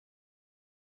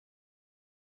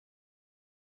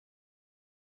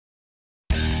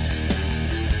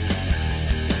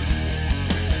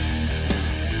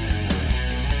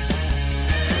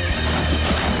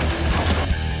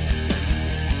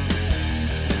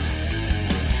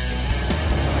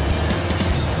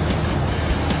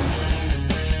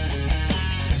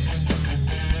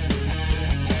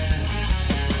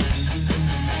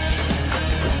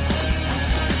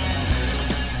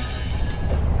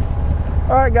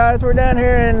Alright guys, we're down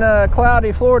here in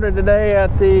cloudy Florida today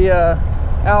at the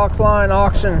Lyon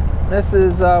Auction. This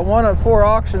is one of 4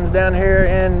 auctions down here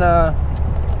in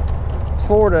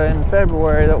Florida in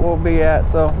February that we'll be at.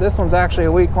 So this one's actually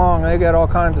a week long. They've got all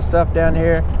kinds of stuff down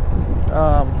here.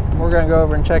 We're going to go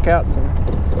over and check out some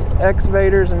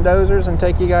excavators and dozers and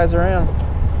take you guys around.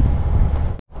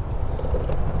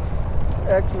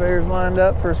 Excavators lined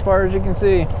up for as far as you can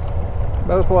see,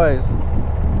 both ways.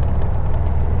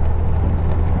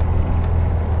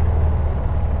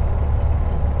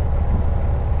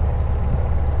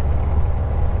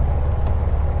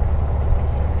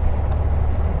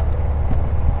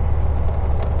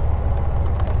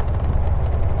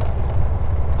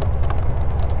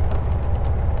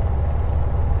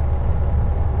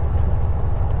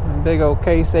 Big old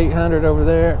Case 800 over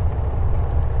there.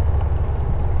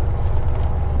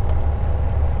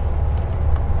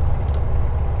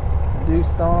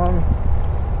 Doosan.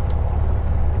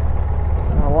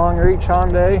 A long reach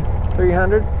Hyundai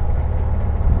 300.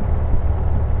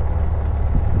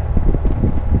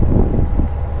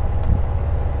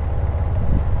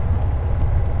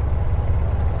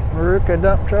 Maruka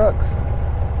dump trucks.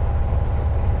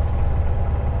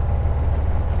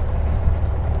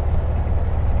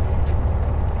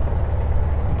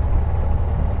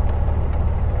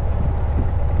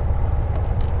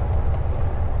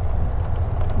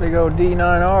 Big old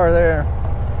D9R there.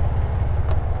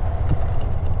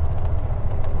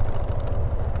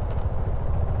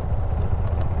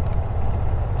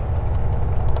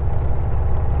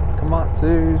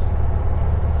 Komatsu's.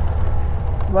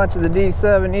 A bunch of the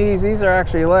D7Es. These are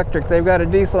actually electric. They've got a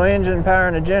diesel engine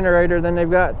powering a generator. Then they've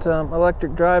got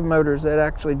electric drive motors that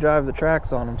actually drive the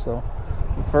tracks on them. So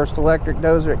the first electric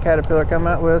dozer that Caterpillar come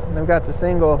out with. And they've got the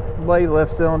single blade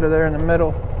lift cylinder there in the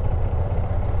middle.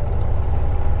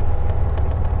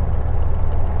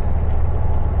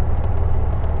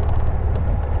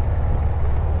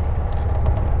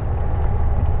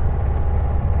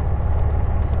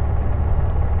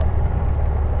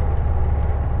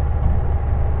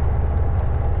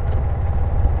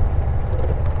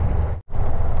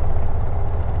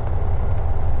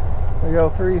 We go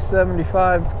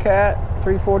 375 Cat,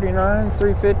 349s,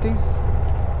 350s,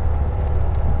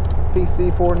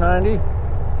 PC 490.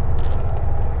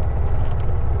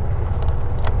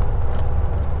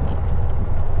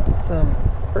 Some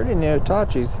pretty new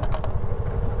Hitachis.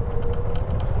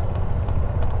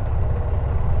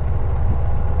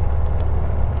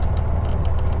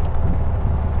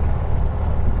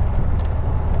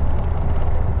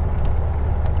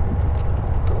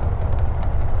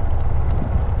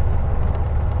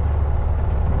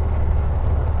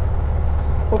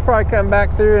 We'll probably come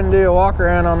back through and do a walk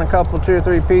around on a couple, 2 or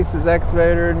 3 pieces,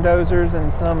 excavator and dozers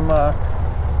and some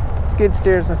skid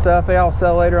steers and stuff. They all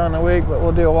sell later on the week, but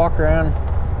we'll do a walk around,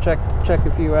 check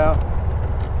a few out.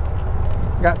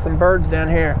 Got some birds down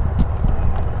here.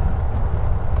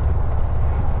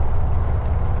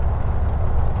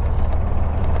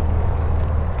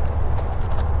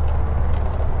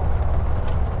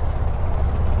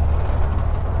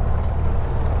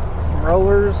 Some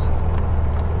rollers.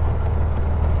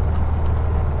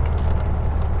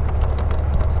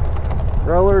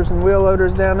 Rollers and wheel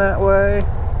loaders down that way.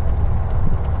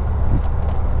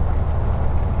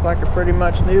 It's like a pretty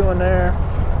much new one there.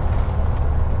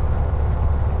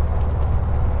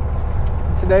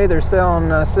 Today they're selling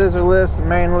scissor lifts and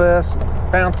main lifts,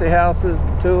 bouncy houses,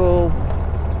 and tools.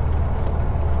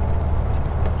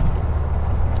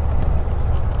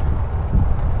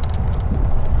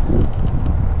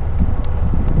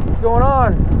 What's going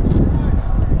on?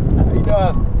 How you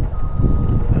doing?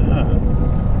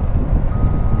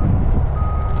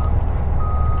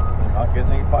 Not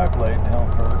getting any pipe laid in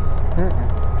Helmford.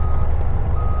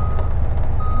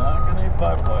 Not getting any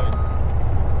pipe laid.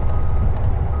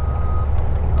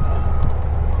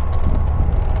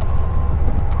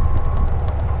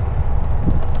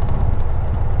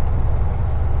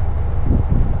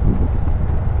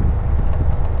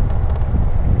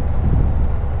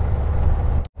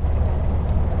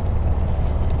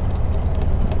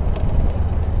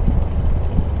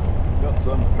 Got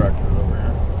some tractors over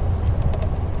here.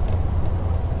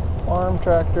 Farm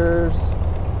tractors,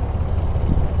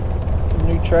 some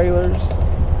new trailers.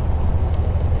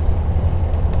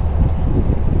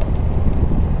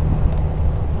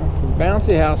 And some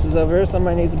bouncy houses over here.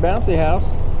 Somebody needs a bouncy house.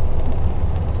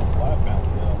 Some flat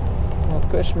bouncy house. Little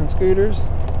Cushman scooters.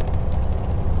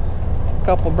 A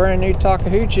couple brand new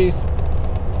Takahachis.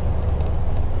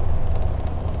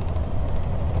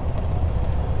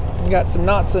 We got some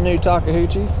not so new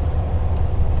Takahachis.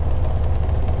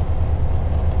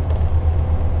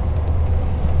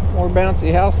 More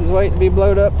bouncy houses waiting to be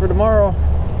blowed up for tomorrow.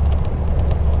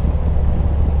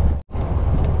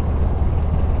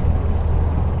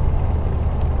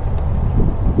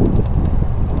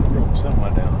 Broke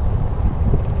semi down.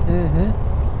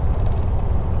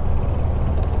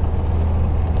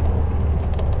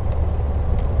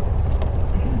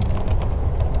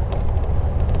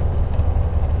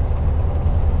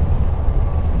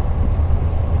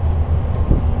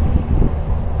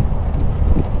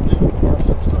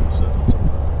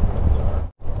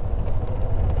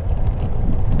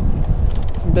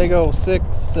 Some big old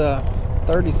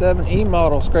 637E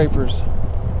model scrapers.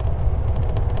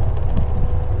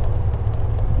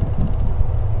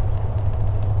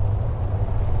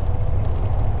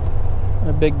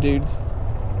 They're big dudes.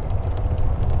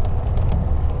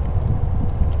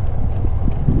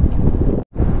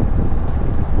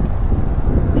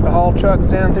 The haul trucks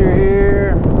down through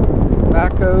here.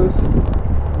 Backhoes.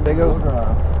 Big old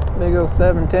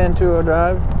 710 2-wheel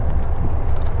drive.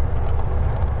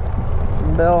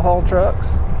 Some Bell haul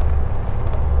trucks.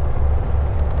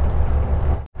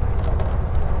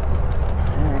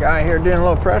 And a guy here doing a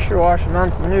little pressure washing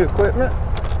on some new equipment.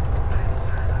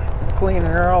 Cleaning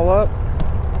her all up.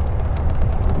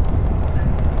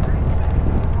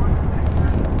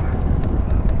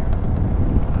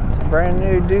 Some brand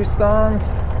new Doosan's.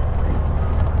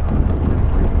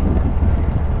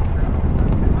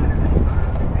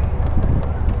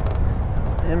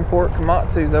 Import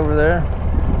Komatsu's over there.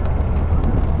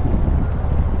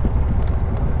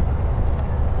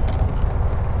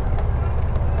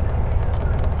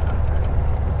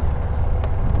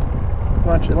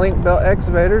 Bunch of link belt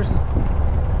excavators.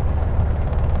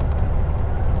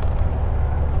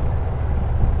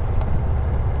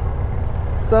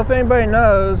 So if anybody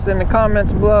knows, in the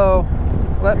comments below,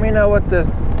 let me know what the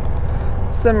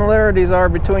similarities are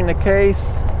between the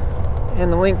case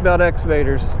and the link belt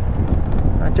excavators.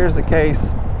 Right there's the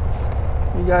case.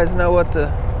 You guys know what the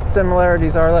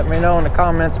similarities are, let me know in the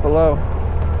comments below.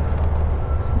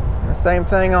 And the same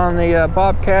thing on the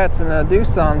Bobcats and the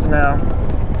Doosan's now.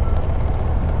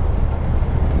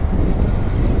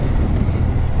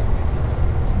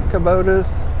 Some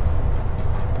Kubotas.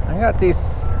 I got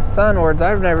these Sunwards.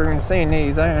 I've never even seen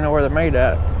these. I don't even know where they're made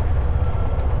at.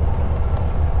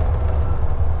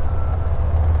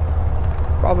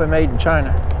 Probably made in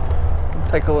China.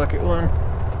 Take a look at one.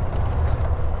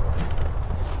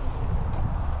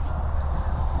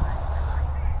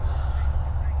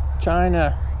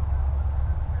 China.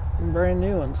 Brand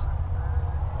new ones.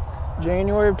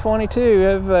 January of 22.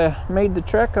 Have made the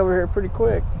trek over here pretty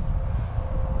quick.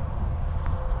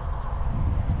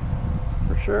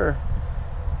 For sure.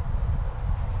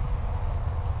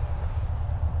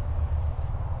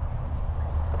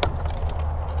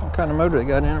 What kind of motor they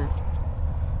got in them?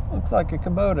 Looks like a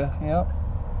Kubota, yep.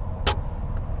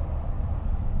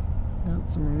 Got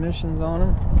some emissions on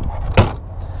them.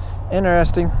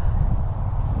 Interesting.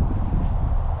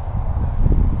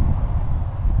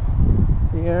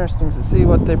 Be interesting to see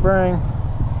what they bring.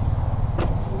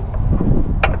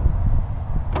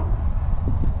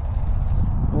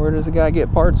 Where does the guy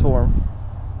get parts for them?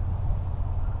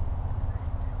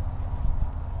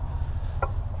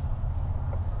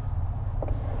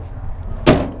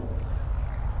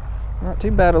 Not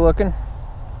too bad looking.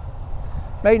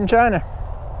 Made in China.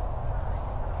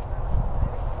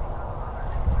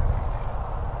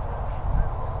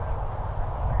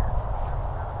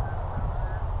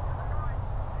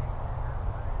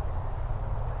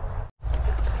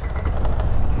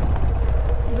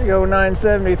 Big old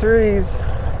 973s.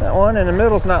 That one in the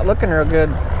middle's not looking real good.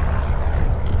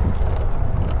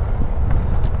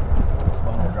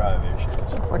 Funnel drive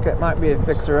issues. Looks like it might be a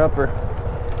fixer-upper.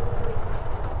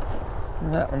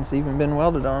 And that one's even been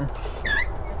welded on.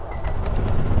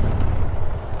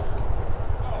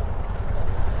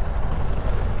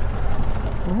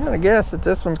 I'm gonna guess that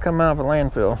this one's come out of a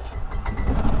landfill.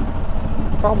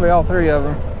 Probably all three of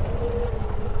them.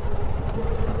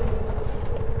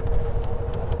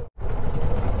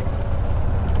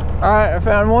 Alright, I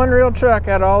found one real truck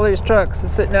out of all these trucks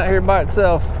that's sitting out here by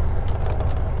itself.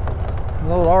 A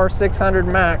little R600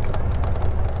 Mac.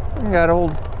 And got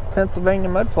old Pennsylvania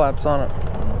mud flaps on it.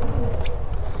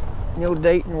 No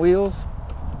Dayton wheels.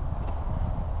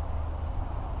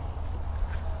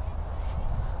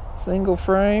 Single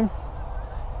frame.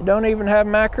 You don't even have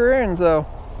macaroons though.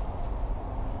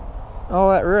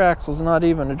 Oh, that rear axle's not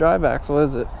even a drive axle,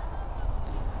 is it?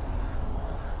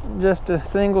 Just a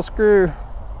single screw.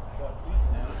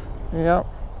 Yep.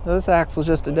 This axle's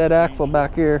just a dead axle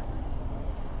back here.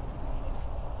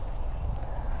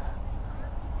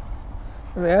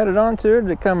 Have they added on to it, or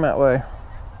did it come that way?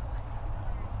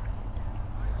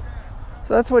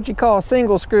 So that's what you call a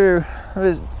single screw. If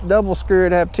it's double screw,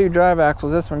 it'd have 2 drive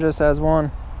axles. This one just has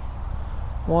one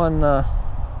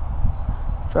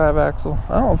drive axle.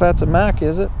 I don't know if that's a Mack,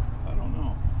 is it? I don't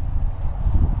know.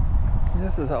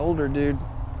 This is an older dude.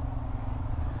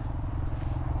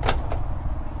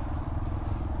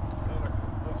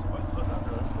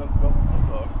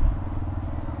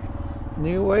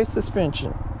 New way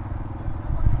suspension.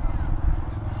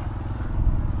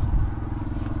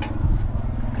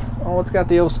 Oh, it's got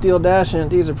the old steel dash in it.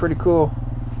 These are pretty cool.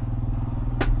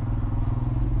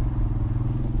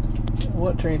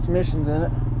 What transmission's in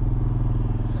it?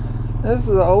 This is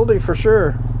an oldie for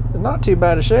sure. It's not too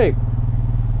bad a shape.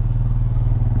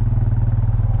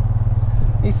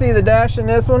 You see the dash in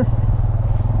this one?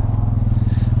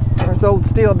 It's old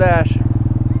steel dash.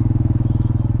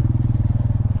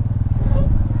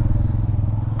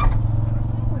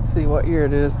 Let's see what year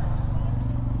it is.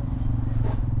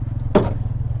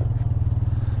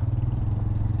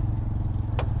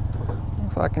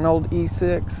 Looks like an old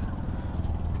E6.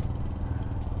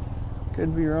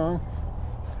 Could be wrong.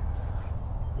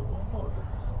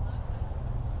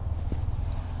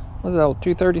 What's that, old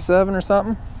 237 or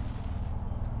something?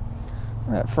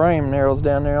 That frame narrows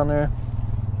down there on there.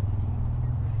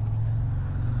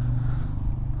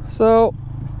 So,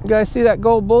 you guys see that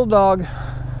gold Bulldog?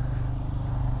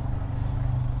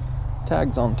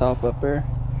 Tags on top up there.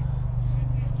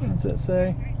 What's that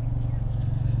say?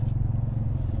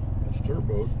 It's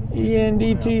turbo.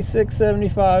 ENDT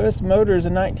 675. This motor is a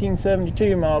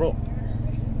 1972 model.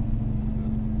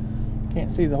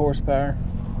 Can't see the horsepower.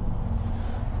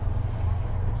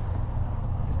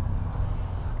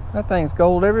 That thing's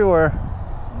gold everywhere.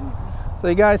 So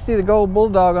you guys see the gold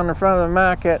Bulldog on the front of the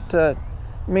Mack. It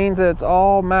means that it's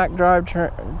all Mack drive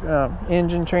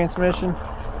engine transmission.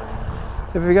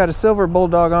 If you got a silver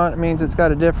Bulldog on it, it means it's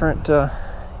got a different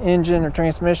engine or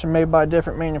transmission made by a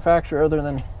different manufacturer other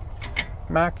than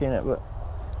Mack in it. But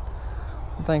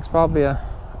I think it's probably a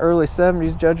early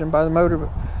 70s judging by the motor. But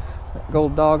that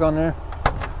gold dog on there.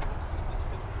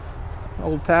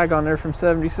 Old tag on there from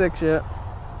 76 yet.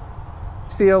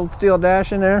 See the old steel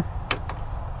dash in there?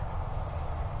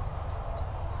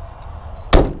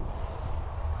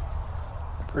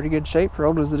 Pretty good shape for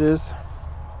old as it is.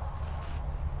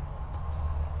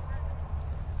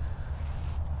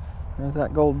 There's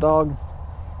that gold dog.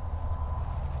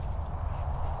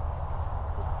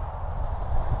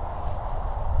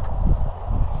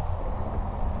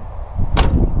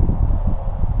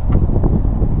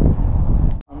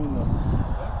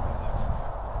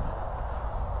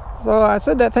 So I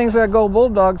said that thing's got a gold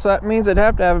Bulldog, so that means it'd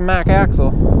have to have a Mack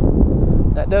axle.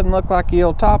 That doesn't look like the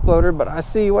old top loader, but I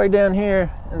see way down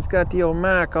here, and it's got the old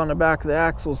Mack on the back of the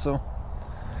axle, so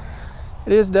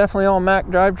it is definitely all Mack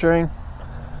drivetrain.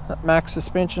 That Mack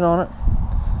suspension on it.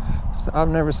 So I've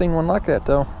never seen one like that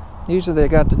though. Usually they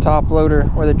got the top loader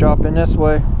where they drop in this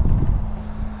way.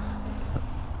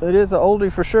 It is an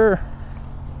oldie for sure.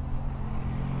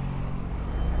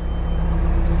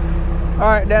 All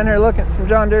right, down here looking at some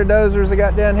John Deere dozers I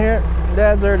got down here.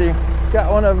 Dad's already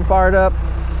got one of them fired up.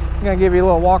 I'm gonna give you a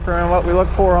little walk around what we look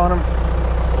for on them.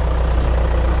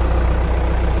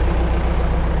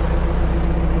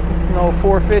 It's an old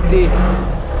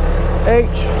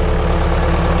 450H.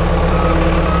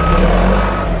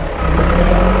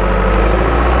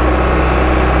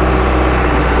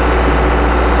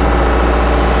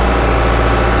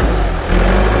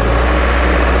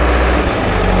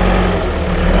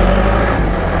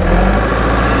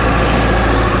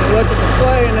 Look at the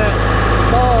play in that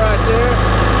ball right there.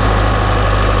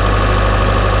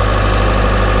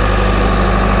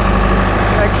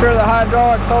 Make sure the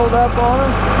hydraulics hold up on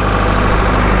them.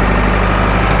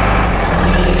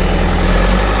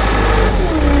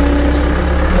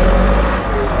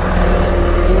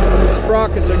 The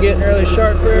sprockets are getting really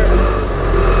sharp here.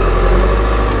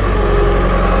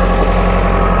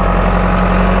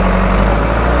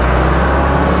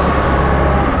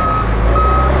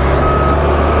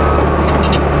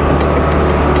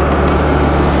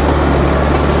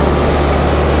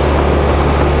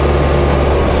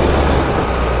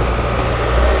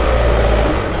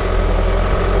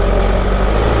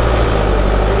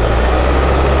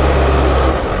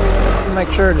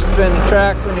 Make sure to spin the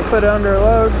tracks when you put it under a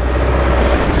load.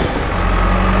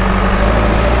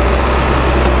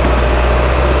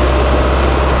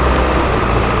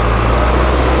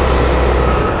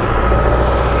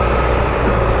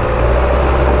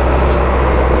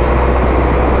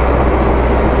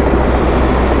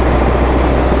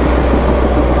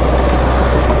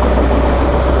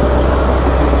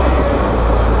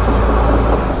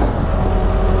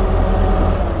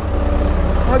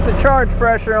 What's the charge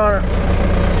pressure on it?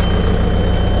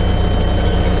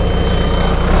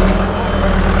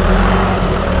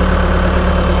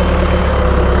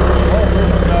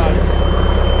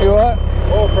 You what?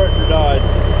 Oil pressure died.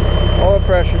 Oil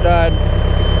pressure died.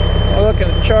 We're looking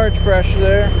at charge pressure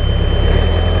there.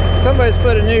 Somebody's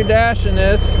put a new dash in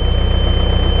this.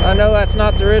 I know that's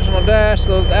not the original dash.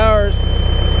 Those hours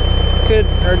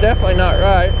are definitely not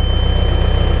right.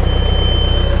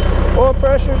 Oil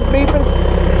pressure's beeping.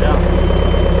 Yeah.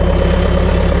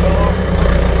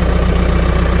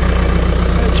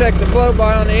 Check the blow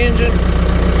by on the engine.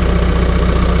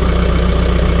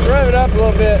 Rev it up a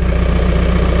little bit.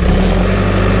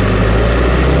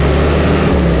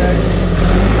 Okay.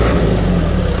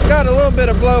 Got a little bit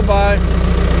of blow by,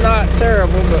 not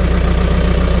terrible, but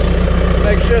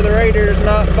make sure the radiator's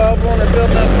not bubbling or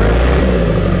building up pressure.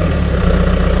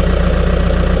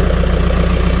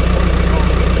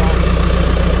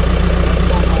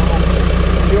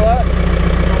 You what?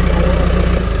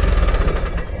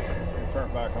 Turn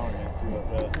it back on again, see what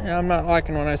it does. Yeah, I'm not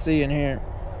liking what I see in here.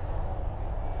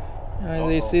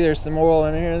 You see there's some oil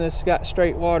in here, and this has got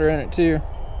straight water in it too.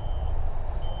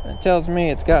 It tells me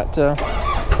it's got you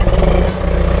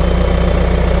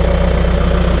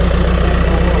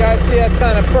guys see that's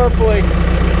kind of purpley,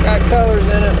 got colors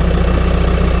in it.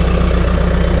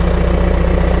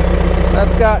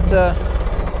 That's got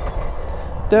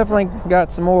definitely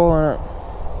got some oil in it.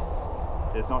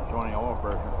 It's not showing any oil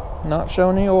pressure. Not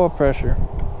showing any oil pressure.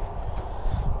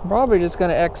 Probably just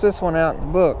gonna X this one out in the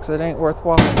book, so it ain't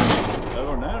worthwhile. Other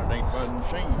than that, it ain't by the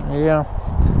machine. Yeah.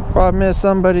 Problem is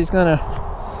somebody's gonna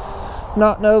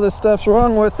not know this stuff's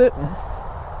wrong with it and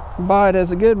buy it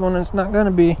as a good one. It's not gonna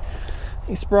be.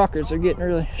 These sprockets are getting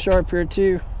really sharp here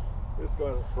too. It's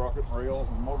got a sprocket, rails,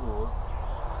 and motor work.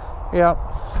 Yeah.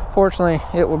 Fortunately,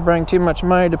 it would bring too much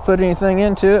money to put anything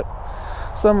into it.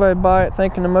 Somebody buy it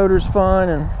thinking the motor's fine,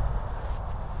 and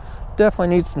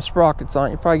definitely needs some sprockets on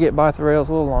it. You probably get by with the rails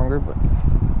a little longer, but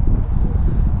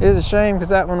it is a shame because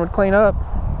that one would clean up.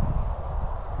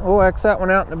 We'll X that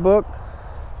one out in the book.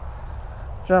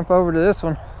 Jump over to this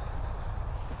one.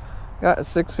 Got a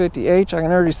 650H. I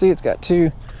can already see it's got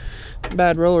two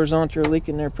bad rollers on it. They're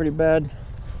leaking there pretty bad.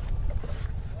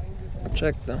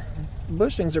 Check the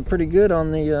bushings are pretty good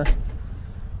on the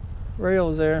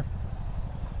rails there.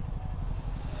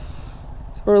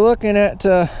 So we're looking at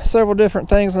several different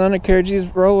things in the undercarriage. These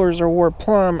rollers are wore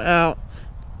plumb out.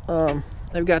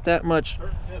 They've got that much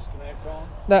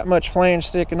flange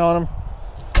sticking on them.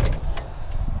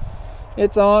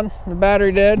 It's on. The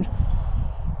battery dead.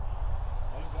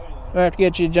 I have to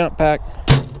get you a jump pack.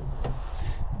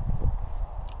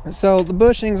 So the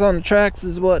bushings on the tracks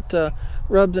is what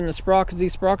rubs in the sprockets.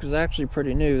 These sprockets are actually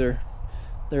pretty new.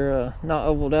 They're not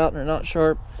ovaled out and they're not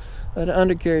sharp. The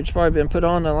undercarriage probably been put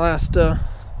on the last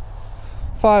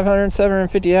 500,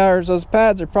 750 hours. Those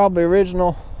pads are probably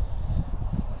original.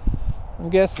 I'm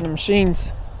guessing the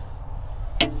machines,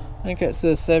 I think that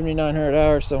says 7,900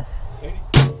 hours, so.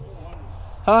 8,400.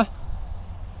 Huh?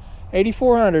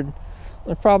 8,400.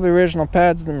 They're probably original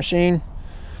pads of the machine.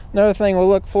 Another thing we'll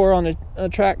look for on the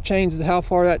track chains is how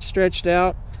far that's stretched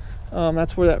out.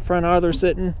 That's where that front idler's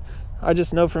sitting. I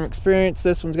just know from experience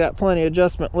this one's got plenty of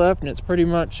adjustment left, and it's pretty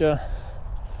much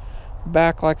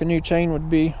back like a new chain would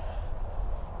be.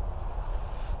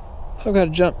 I've got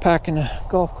a jump pack in the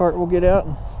golf cart we'll get out,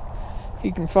 and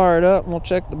he can fire it up, and we'll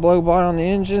check the blow by on the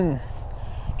engine,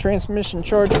 transmission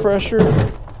charge pressure,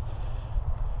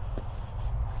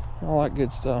 all that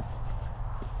good stuff.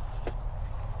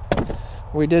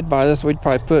 If we did buy this, we'd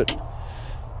probably put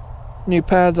new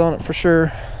pads on it for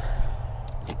sure.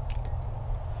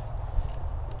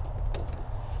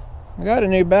 We got a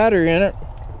new battery in it.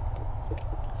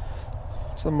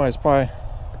 Somebody's probably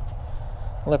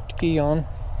left the key on.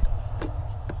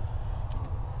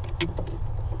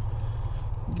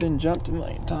 Been jumped a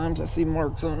million times. I see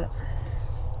marks on it.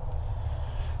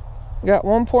 Got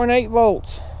 1.8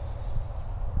 volts.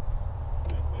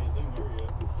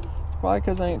 Probably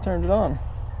because I ain't turned it on.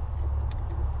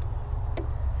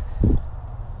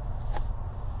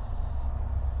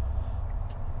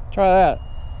 Try that.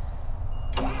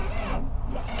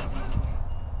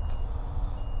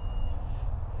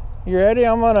 You ready?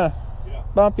 I'm gonna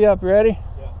bump you up. You ready?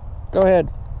 Yeah. Go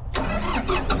ahead.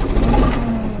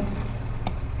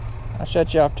 I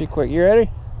shut you off too quick. You ready?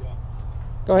 Yeah.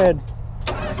 Go ahead.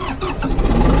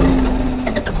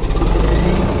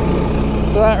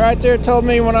 So that right there told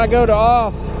me when I go to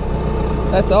off,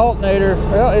 that's the alternator.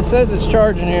 Well, it says it's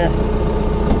charging here.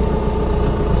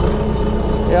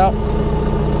 Yep.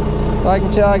 So I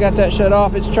can tell I got that shut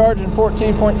off. It's charging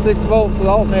 14.6 volts. So the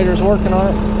alternator's working on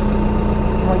it.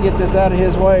 I'm gonna get this out of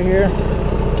his way here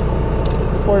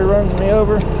before he runs me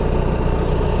over.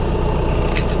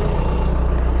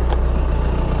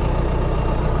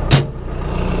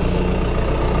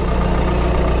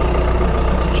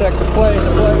 Check the plate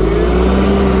here.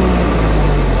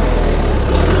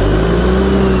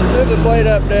 Move the plate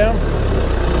up, down.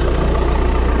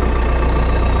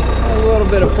 A little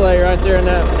bit of play right there in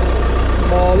that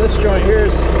ball. This joint here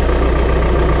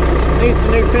needs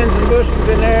some new pins and bushings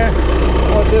in there.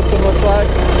 What this one looks like.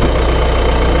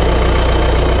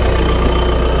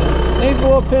 Needs a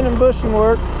little pin and bushing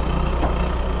work.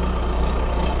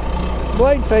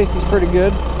 Blade face is pretty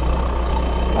good.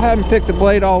 I haven't picked the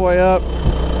blade all the way up.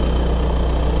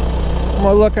 I'm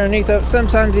gonna look underneath it.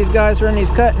 Sometimes these guys run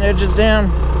these cutting edges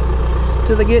down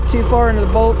till they get too far into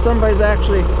the bolt. Somebody's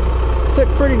actually took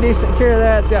pretty decent care of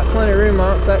that. It's got plenty of room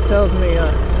on it, so that tells me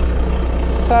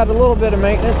it's had a little bit of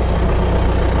maintenance.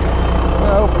 I'm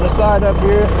gonna open the side up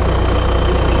here.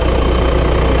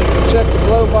 Check the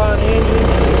blow by on the engine.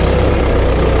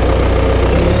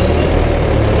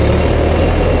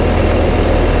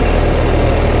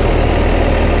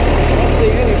 Don't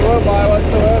see any blow by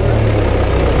whatsoever.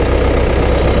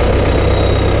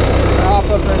 I'll hop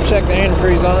up there and check the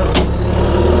antifreeze on it.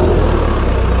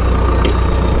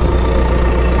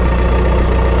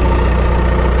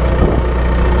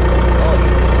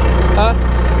 Huh?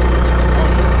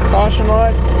 Caution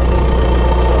lights.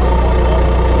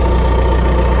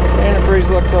 Antifreeze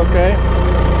looks okay.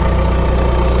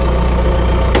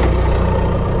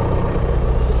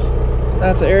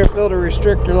 That's an air filter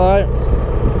restrictor light.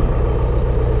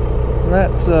 And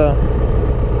that's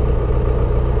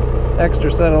extra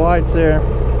set of lights there.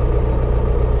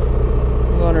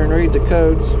 Go under and read the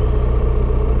codes.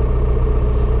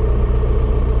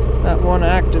 That one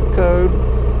active code.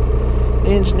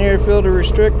 Engine air filter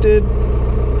restricted.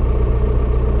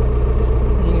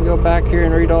 You can go back here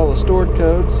and read all the stored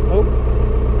codes. Oh.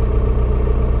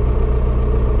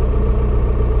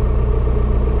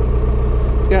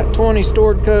 It's got 20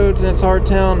 stored codes, and it's hard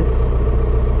telling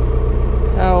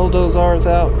how old those are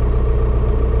without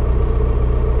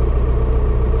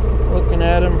looking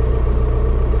at them.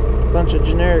 A bunch of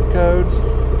generic codes.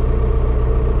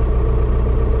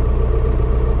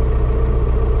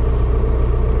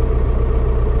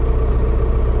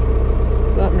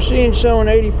 That machine's showing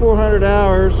 8,400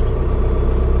 hours.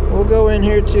 We'll go in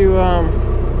here to I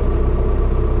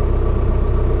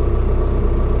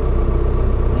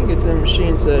think it's in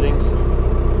machine settings.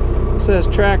 It says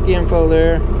track info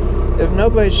there. If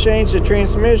nobody's changed the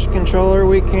transmission controller,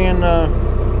 we can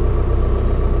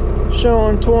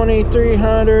showing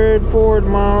 2,300 forward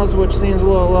miles, which seems a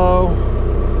little low.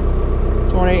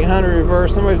 2,800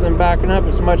 reverse. Somebody's been backing up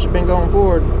as much as been going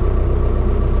forward.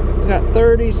 We got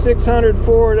 3,600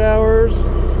 forward hours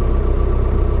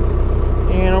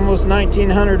and almost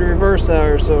 1,900 reverse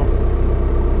hours. So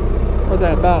what's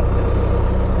that about?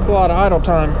 It's a lot of idle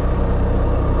time.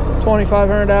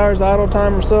 2,500 hours idle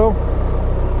time or so.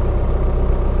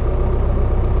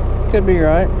 Could be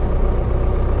right.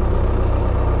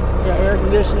 Got air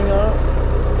conditioning on it.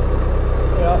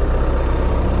 Yeah.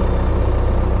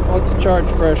 What's the charge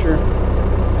pressure?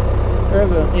 Rev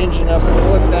the engine up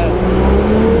and look at that.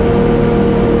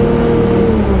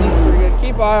 Pretty good.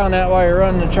 Keep an eye on that while you're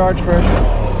running the charge pressure.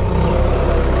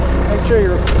 Make sure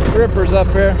your gripper's up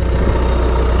there.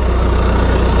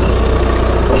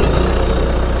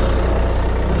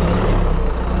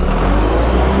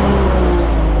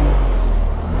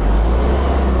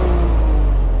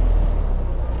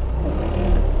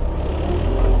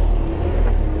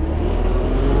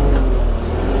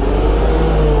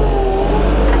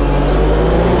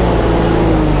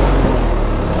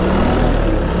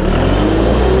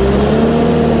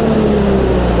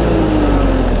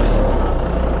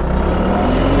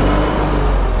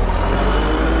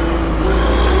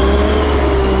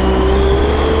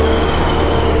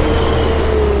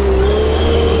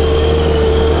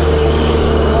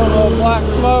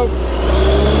 Smoke.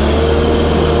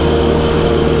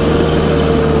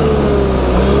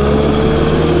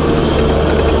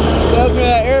 Tells me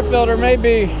that air filter may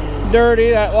be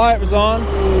dirty. That light was on.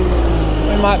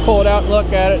 We might pull it out and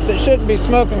look at it. So it shouldn't be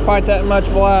smoking quite that much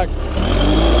black.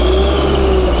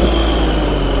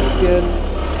 That's good.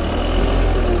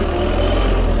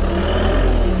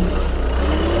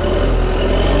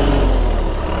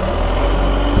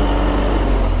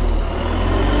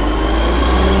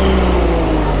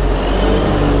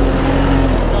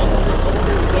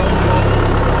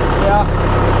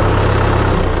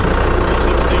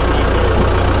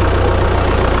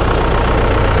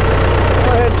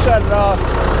 Shut it off.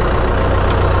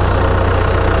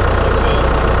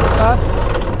 Huh?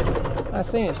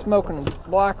 seen it smoking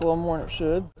black a little more than it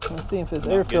should. Let's see if his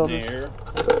air filter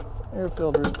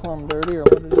is plumb dirty or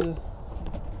what it is.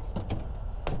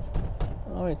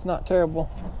 Oh, it's not terrible.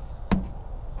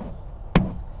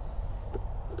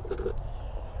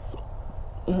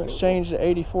 It's changed to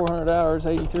 8,400 hours,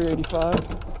 83, 85.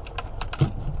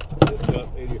 It's got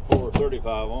 84,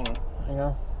 35 on it.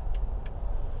 Yeah.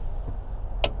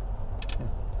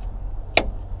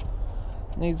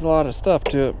 Needs a lot of stuff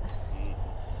to it.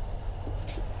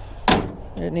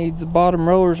 It needs the bottom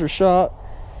rollers are shot.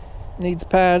 Needs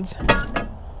pads.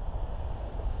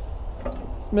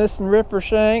 Missing ripper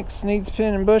shanks. Needs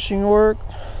pin and bushing work.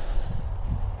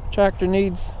 Tractor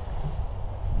needs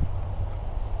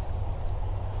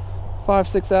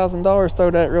 $5,000-$6,000.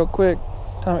 Throw that real quick.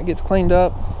 Time it gets cleaned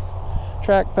up,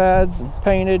 track pads and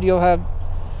painted, you'll have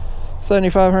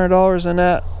 $7,500 in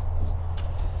that.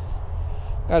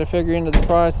 Got to figure into the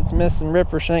price. It's missing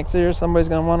ripper shanks here. Somebody's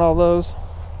gonna want all those.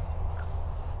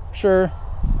 Sure.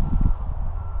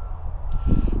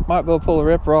 Might be able to pull a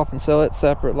ripper off and sell it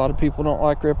separate. A lot of people don't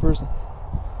like rippers.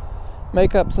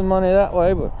 Make up some money that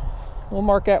way, but we'll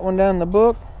mark that one down in the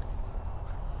book.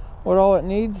 What all it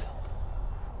needs.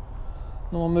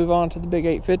 Then we'll move on to the big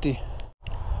 850.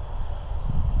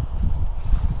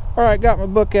 Alright, got my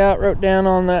book out, wrote down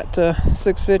on that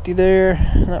 650 there,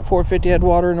 and that 450 had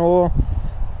water and oil.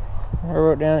 I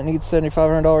wrote down it needs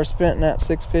 $7,500 spent in that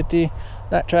 650.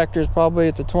 That tractor is probably,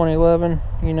 it's a 2011.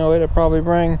 You know, it'll probably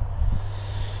bring,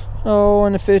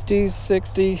 in the 50s,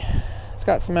 60. It's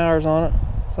got some hours on it.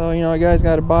 So, you know, you guys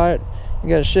got to buy it. You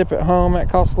got to ship it home. That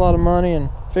costs a lot of money, and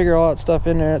figure all that stuff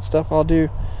in there. That stuff I'll do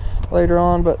later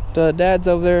on. But Dad's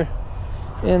over there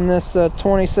in this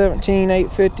 2017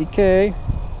 850K.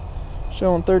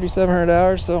 Showing 3,700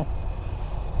 hours, so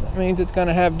that means it's going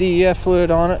to have DEF fluid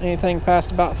on it. Anything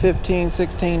past about 15,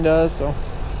 16 does. So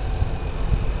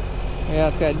yeah,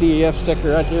 it's got DEF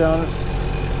sticker right there on it.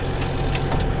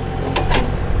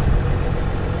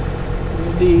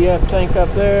 The DEF tank up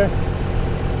there.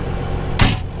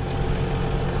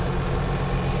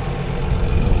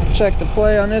 Check the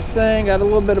play on this thing. Got a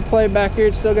little bit of play back here.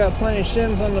 It's still got plenty of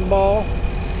shims on the ball.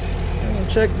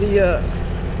 Check the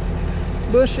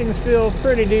bushings, feel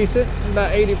pretty decent,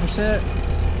 about 80%.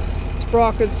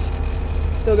 Sprockets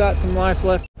still got some life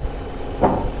left.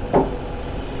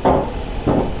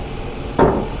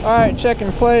 Alright,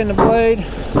 checking play in the blade.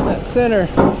 That center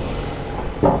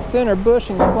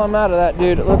bushing's plumb out of that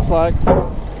dude, it looks like.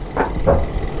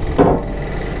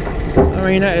 I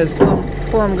mean, that is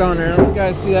plumb gone there. You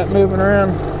guys see that moving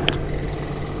around.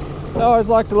 I always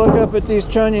like to look up at these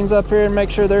trunnions up here and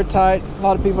make sure they're tight. A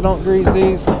lot of people don't grease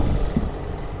these.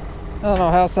 I don't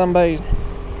know how somebody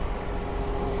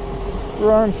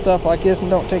runs stuff like this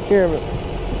and don't take care of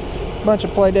it. Bunch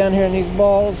of play down here in these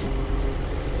balls.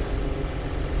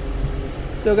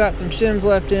 Still got some shims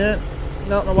left in it.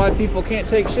 Don't know why people can't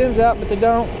take shims out, but they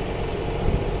don't.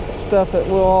 Stuff that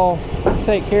we'll all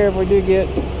take care of. We do get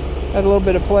a little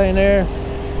bit of play in there.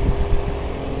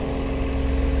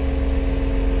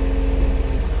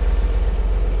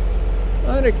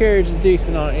 Undercarriage is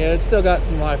decent on it. Yeah, it's still got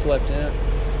some life left in it.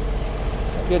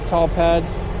 Good tall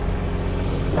pads.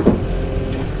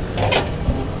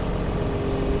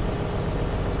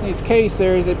 These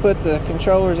K-series, they put the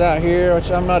controllers out here,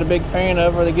 which I'm not a big fan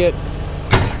of, or they get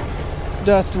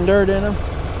dust and dirt in them.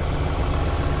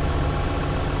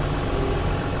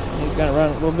 He's gonna run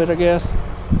it a little bit, I guess.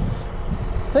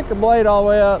 Pick the blade all the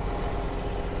way up.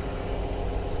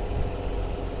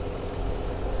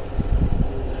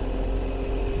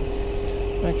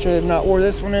 Make sure they've not wore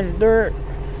this one in the dirt.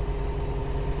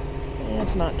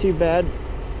 It's not too bad.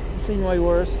 I've seen way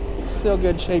worse. Still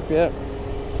good shape yet.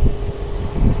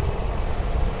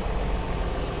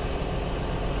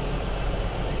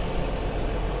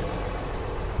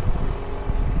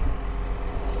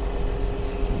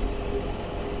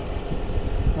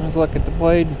 Let's look at the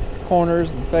blade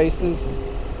corners and faces.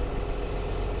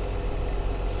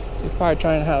 He's probably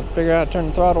trying to figure out how to turn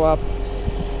the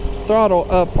throttle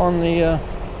up on the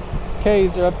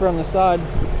K's. They're up here on the side.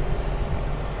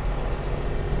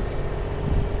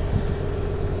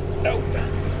 Nope.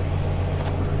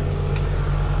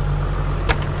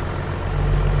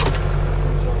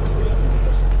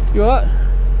 You what?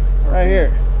 Right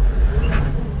here.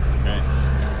 Okay.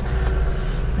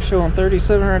 Showing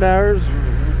 3,700 hours.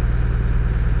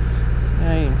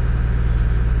 Hey.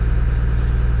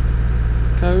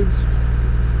 Codes.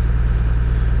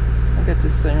 I got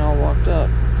this thing all locked up.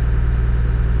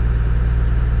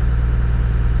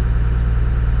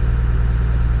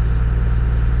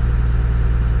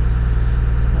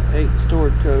 8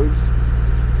 stored codes.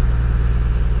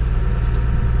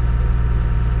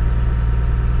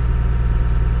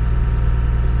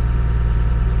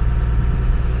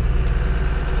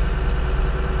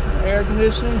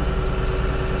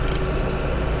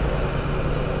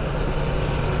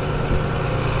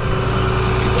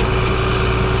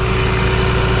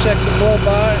 check the blow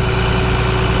by.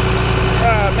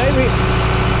 Maybe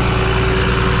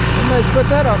somebody's put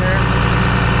that on there.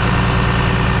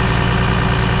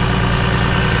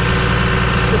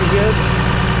 Pretty good.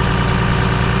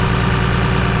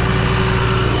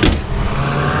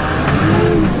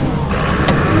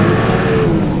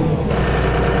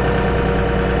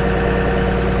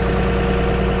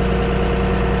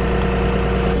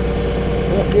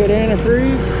 Good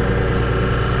antifreeze.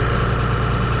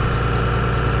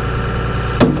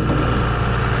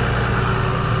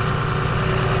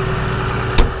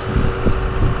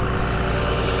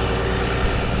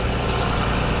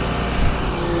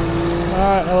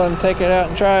 Alright, I'll let him take it out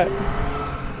and try it.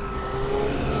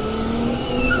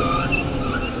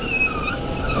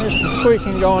 There's some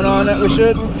squeaking going on that we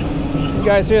shouldn't. You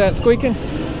guys hear that squeaking?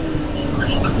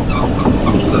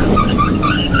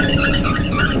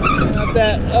 Got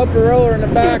that upper roller in the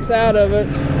back's out of it.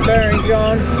 Bearing's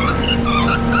gone.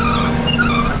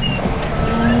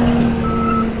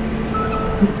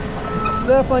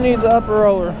 Definitely needs an upper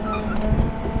roller.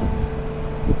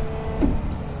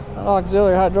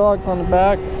 Auxiliary hydraulics on the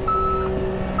back.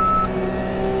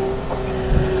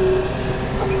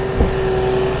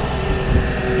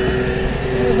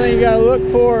 The thing you gotta look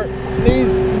for,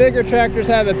 these bigger tractors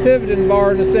have a pivoting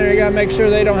bar in the center. You gotta make sure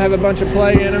they don't have a bunch of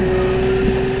play in them.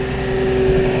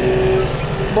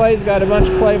 Blade's got a bunch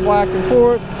of play back and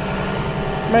forth,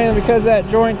 mainly because that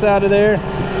joint's out of there.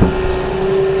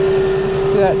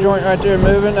 See that joint right there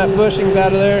moving? That bushing's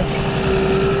out of there.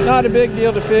 Not a big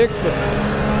deal to fix, but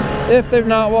if they've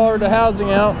not wired the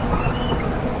housing out,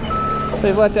 if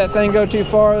they've let that thing go too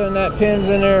far, then that pin's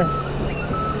in there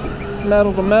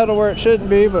metal to metal where it shouldn't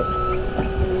be, but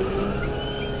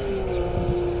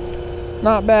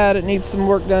not bad. It needs some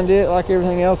work done to it like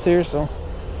everything else here, so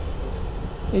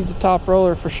needs a top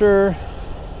roller for sure.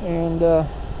 And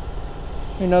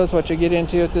who knows what you get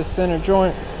into at this center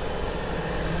joint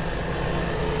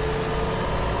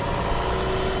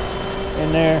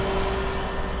in there.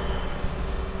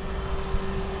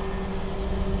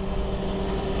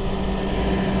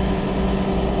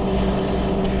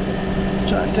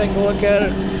 Try to take a look at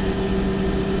it.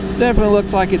 Definitely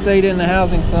looks like it's ate in the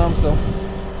housing some, so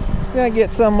gonna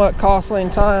get somewhat costly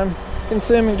and time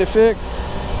consuming to fix.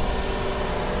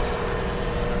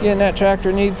 Again, that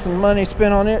tractor needs some money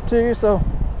spent on it too, so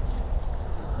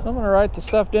I'm gonna write the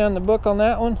stuff down in the book on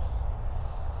that one.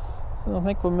 I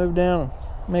think we'll move down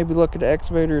and maybe look at the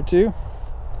excavator or two.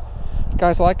 If you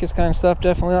guys like this kind of stuff,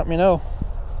 definitely let me know.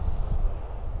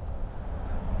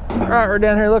 Alright, we're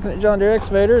down here looking at John Deere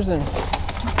excavators, and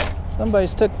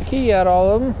somebody's took the key out of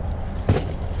all of them.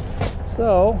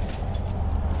 So,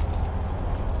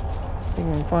 let's see if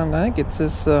we can find, I think it's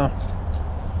this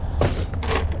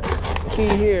key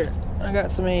here. I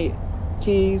got so many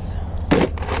keys.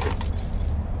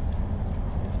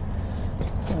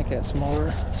 I think that's smaller. I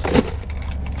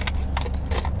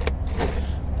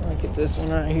think it's this one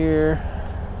right here.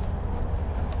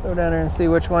 Go down there and see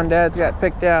which one Dad's got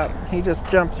picked out. He just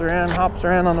jumps around, hops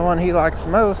around on the one he likes the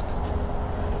most.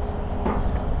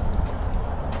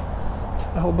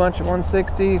 A whole bunch of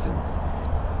 160s.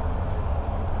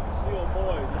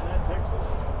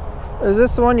 Is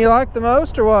this the one you like the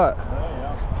most, or what?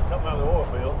 Yeah. Coming out of the oil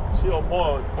field. Seal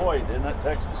Boyd, isn't that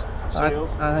Texas? I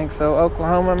think so.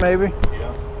 Oklahoma, maybe?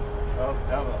 Yeah.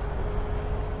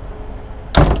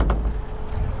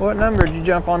 What number did you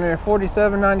jump on there?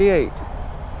 4798.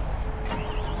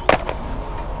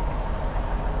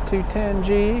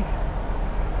 210G.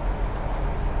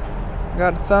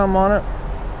 Got a thumb on it.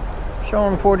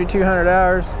 Showing 4,200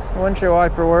 hours. Windshield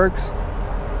wiper works.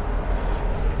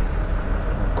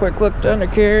 Quick look at the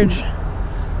undercarriage.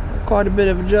 Quite a bit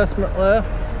of adjustment left.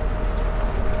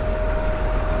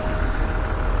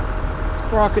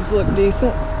 Sprockets look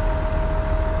decent.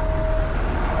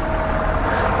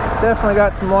 Definitely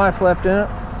got some life left in it.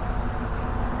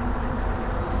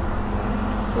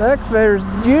 The excavators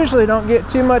usually don't get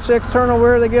too much external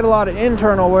wear. They get a lot of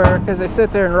internal wear because they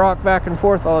sit there and rock back and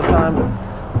forth all the time. But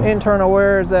internal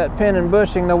wear is that pin and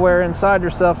bushing, the wear inside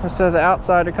yourselves instead of the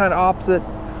outside. They're kind of opposite.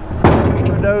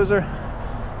 Dozer.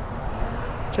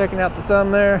 Checking out the thumb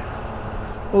there.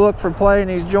 We'll look for play in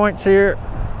these joints here.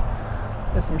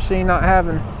 This machine not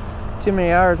having too many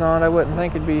hours on it, I wouldn't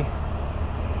think it'd be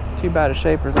too bad a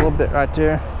shape. There's a little bit right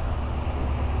there.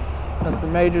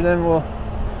 Nothing major. Then we'll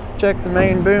check the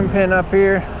main boom pin up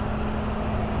here.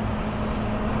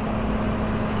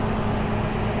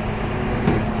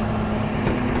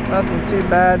 Nothing too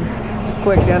bad.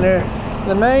 Quick down there.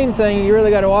 The main thing you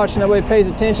really got to watch and nobody pays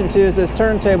attention to is this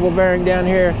turntable bearing down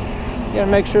here. You got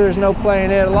to make sure there's no play in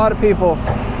it. A lot of people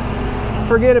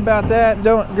forget about that.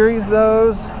 Don't grease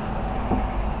those.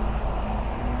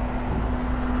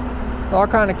 I'll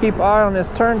kind of keep an eye on this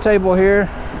turntable here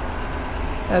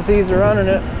as he's running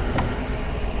it.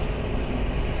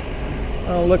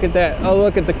 I'll look at that. I'll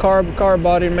look at the car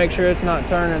body to make sure it's not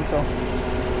turning. So.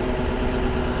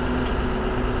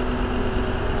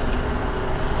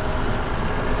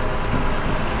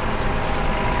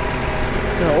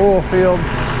 The oil field.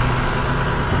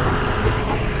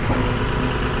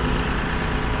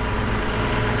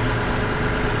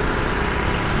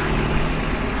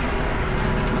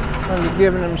 I'm just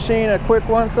giving the machine a quick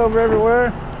once over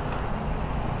everywhere.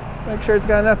 Make sure it's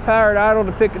got enough power to idle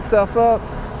to pick itself up.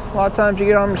 A lot of times you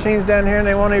get on machines down here and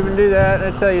they won't even do that.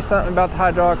 They tell you something about the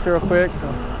hydraulics real quick.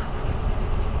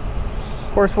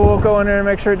 Of course, we'll go in there and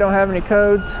make sure it don't have any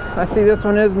codes. I see this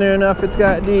one is new enough. It's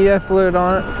got DEF fluid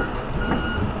on it.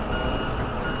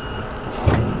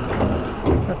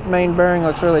 That main bearing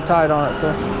looks really tight on it,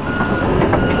 so.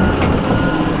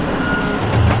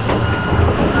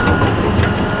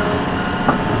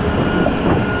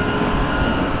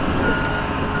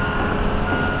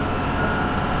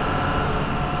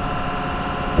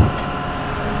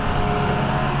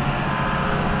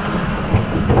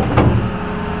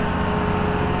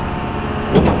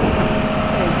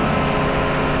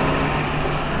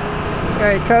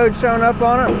 Okay, code showing up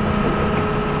on it.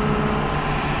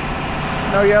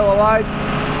 No yellow lights.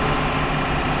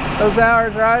 Those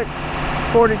hours, right?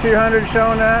 4200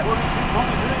 showing that.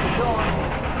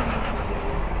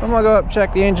 I'm gonna go up and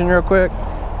check the engine real quick.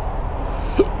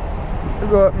 We'll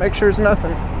go up and make sure there's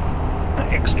nothing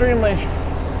extremely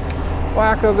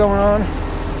wacko going on.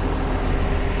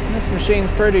 This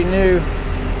machine's pretty new.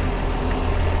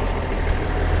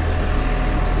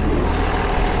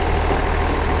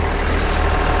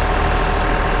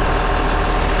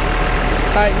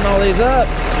 Tighten all these up.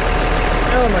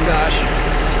 Oh my gosh.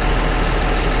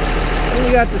 And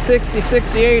you got the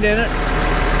 6068 in it.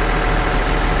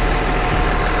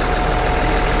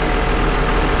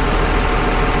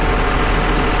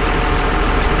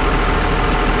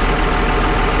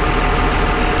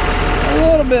 A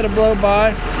little bit of blow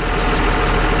by.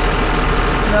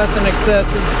 Nothing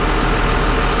excessive.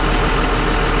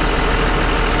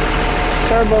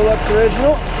 Turbo looks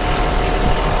original.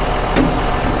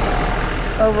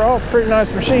 Overall, it's a pretty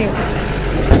nice machine.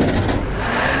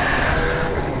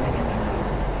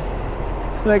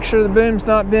 Make sure the boom's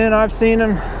not bent. I've seen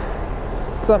them.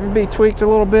 Something be tweaked a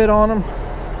little bit on them.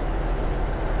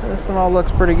 This one all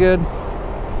looks pretty good.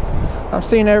 I've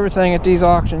seen everything at these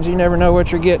auctions. You never know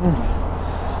what you're getting.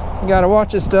 You gotta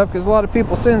watch this stuff because a lot of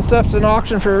people send stuff to an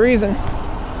auction for a reason.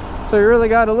 So you really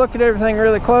gotta look at everything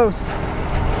really close.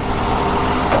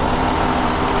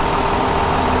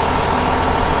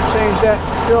 Change that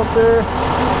filter.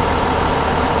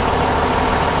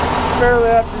 Fairly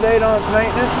up to date on its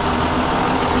maintenance.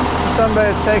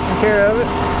 Somebody's taking care of it.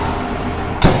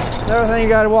 Another thing you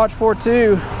got to watch for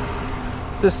too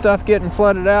is this stuff getting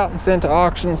flooded out and sent to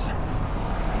auctions.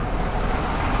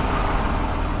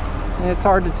 And it's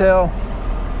hard to tell.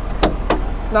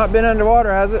 Not been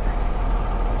underwater, has it?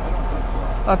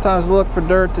 A lot of times look for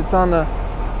dirt that's on the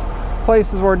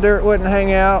places where dirt wouldn't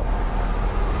hang out.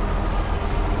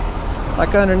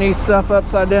 Like underneath stuff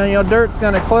upside down. You know, dirt's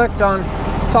going to collect on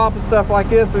top of stuff like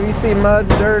this, but if you see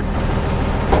mud and dirt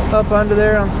up under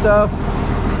there on stuff,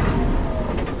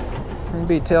 it'd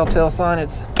be a telltale sign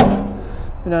it's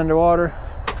been underwater.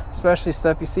 Especially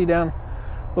stuff you see down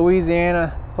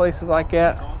Louisiana, places like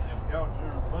that.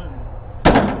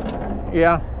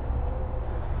 Yeah.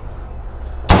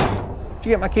 Did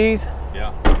you get my keys?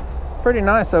 Yeah. Pretty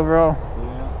nice overall.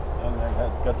 Yeah. And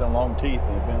they've got them long teeth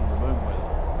and they've been removed with it.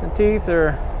 The teeth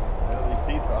are... Yeah, these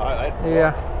teeth are...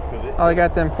 Yeah. Oh, they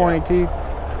got them pointy teeth.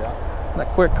 Yeah.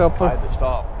 That quick couple. I had to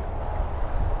stop.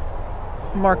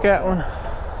 Mark that one.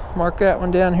 Mark that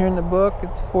one down here in the book.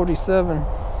 It's 47.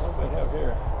 What do we have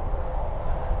here?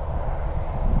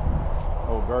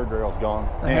 Oh, guardrail's gone.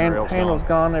 The handle's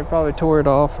gone. They probably tore it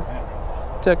off.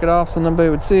 Took it off so nobody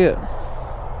would see it.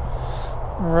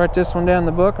 I'll write this one down in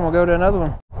the book and we'll go to another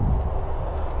one.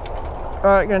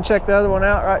 Alright, gonna check the other one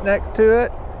out right next to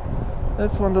it.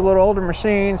 This one's a little older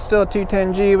machine, still a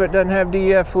 210G, but it doesn't have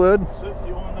DEF fluid.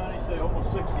 6190,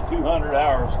 almost 6,200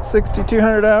 hours.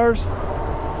 6,200 hours.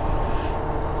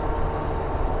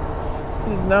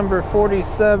 He's number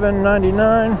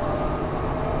 4799.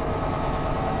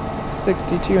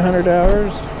 6,200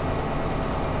 hours.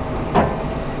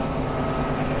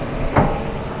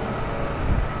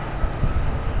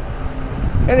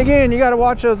 And again, you got to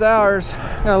watch those hours.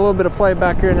 Got a little bit of play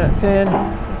back here in that pin.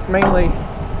 It's mainly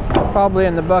probably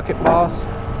in the bucket boss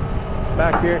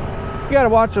back here. You gotta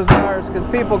watch those hours because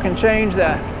people can change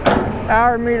the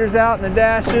hour meters out in the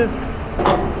dashes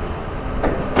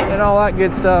and all that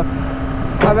good stuff.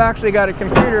 I've actually got a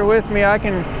computer with me. I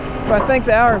can, if I think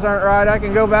the hours aren't right, I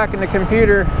can go back in the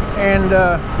computer and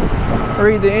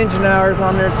read the engine hours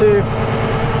on there too.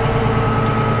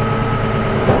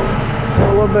 So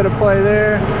a little bit of play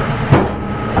there.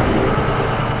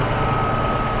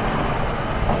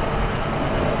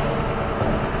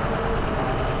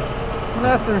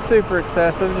 Nothing super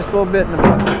excessive, just a little bit in the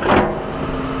back.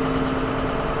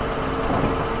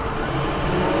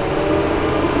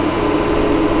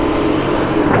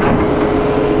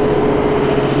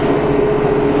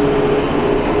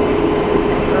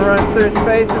 Run through its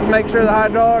paces, make sure the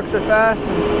hydraulics are fast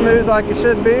and smooth like it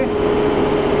should be.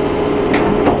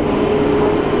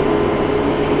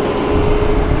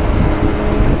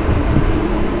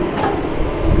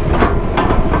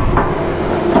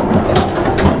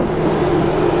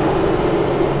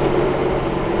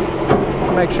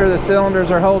 Make sure the cylinders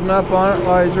are holding up on it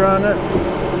while he's running it.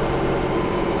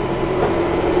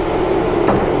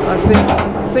 I've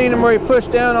seen them where you push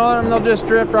down on them, they'll just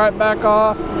drift right back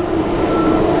off.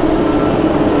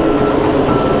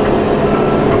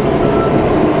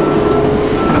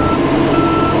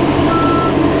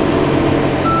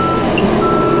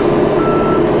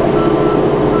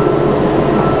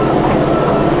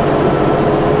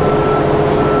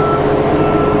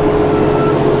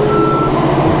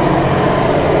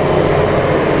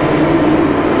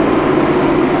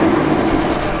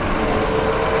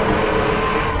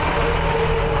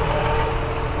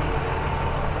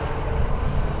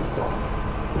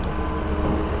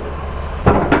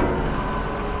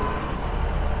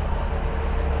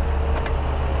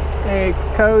 Any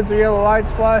codes or yellow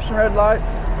lights flashing, red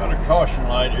lights? Got a caution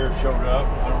light here showed up.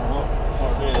 I don't know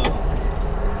what it is.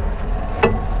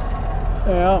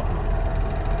 Yeah.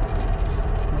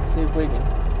 Let's see if we can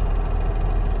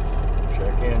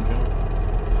Check engine.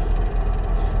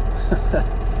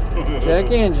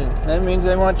 check engine. That means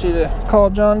they want you to call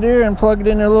John Deere and plug it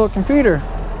in their little computer.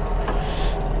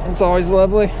 It's always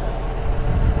lovely.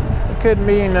 It could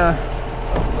mean I'm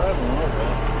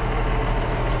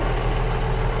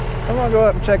gonna go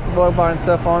up and check the blow-by and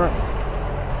stuff on it.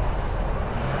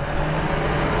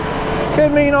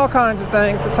 Could mean all kinds of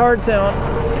things. It's hard telling.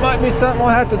 Might be something we'll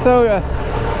have to throw a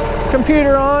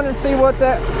computer on and see what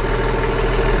that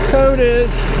code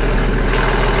is.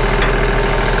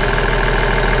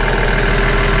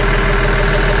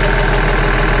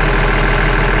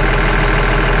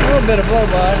 A little bit of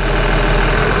blow-by.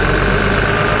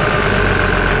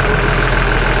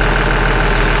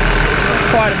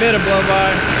 Quite a bit of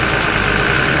blow-by.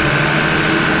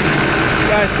 You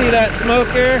guys see that smoke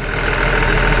here?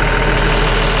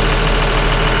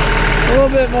 A little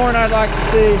bit more than I'd like to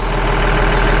see.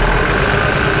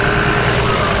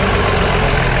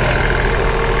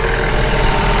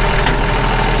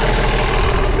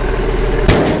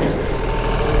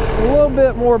 A little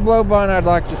bit more blow-by than I'd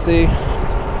like to see.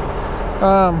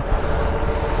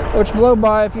 Which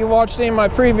blow-by, if you watched any of my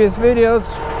previous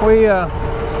videos, we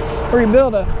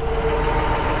rebuilt a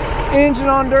engine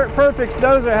on Dirt Perfect's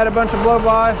dozer, had a bunch of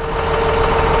blow-by.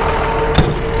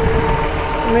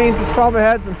 It means it's probably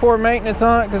had some poor maintenance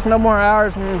on it because no more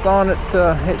hours than it's on it.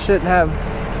 It shouldn't have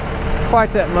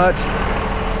quite that much.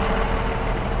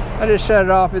 I just shut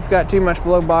it off. It's got too much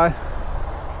blow-by. I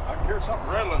could hear something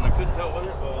rattling. I couldn't tell what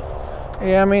it was.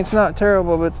 Yeah, I mean, it's not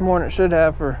terrible, but it's more than it should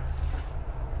have for...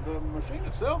 The machine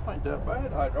itself ain't that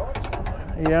bad. Hydraulics.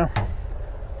 Yeah.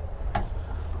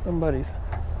 Somebody's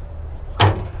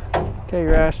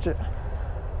K-rashed it.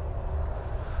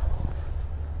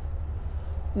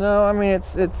 No, I mean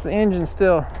it's the engine's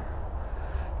still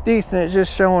decent. It's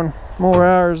just showing more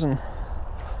hours. And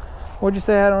what'd you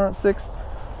say I had on it?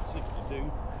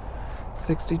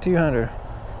 6,200.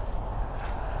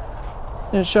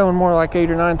 It's showing more like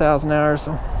 8,000 or 9,000 hours.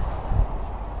 So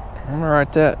I'm gonna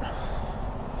write that.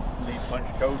 Need a bunch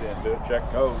of code into it. Check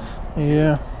codes.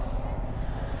 Yeah.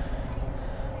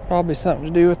 Probably something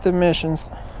to do with the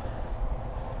emissions.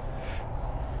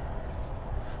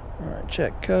 Alright,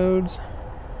 check codes.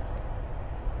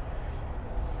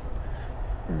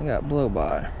 And we got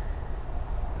blow-by.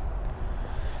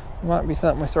 Might be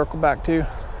something we circle back to.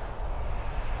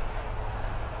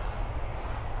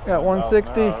 Got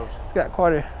 160. It's got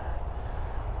quite a,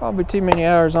 probably too many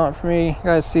hours on it for me. You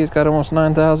guys see it's got almost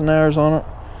 9,000 hours on it.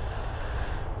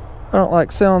 I don't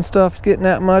like selling stuff getting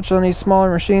that much on these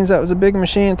smaller machines. That was a big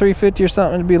machine, 350 or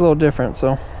something, it'd be a little different.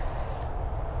 So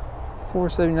it's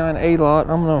 479 A lot.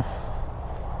 I'm gonna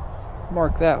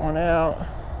mark that one out.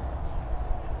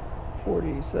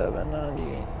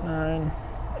 47.98.9.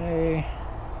 A.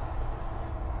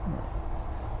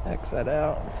 X that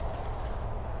out.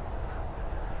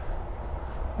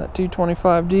 That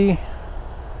 225D.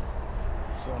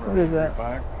 What is that?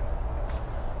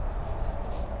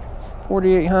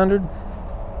 4,800.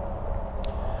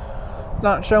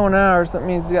 Not showing hours. That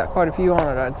means you got quite a few on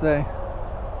it, I'd say.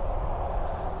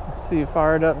 Let's see,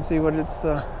 fire it up and see what it's.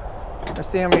 Or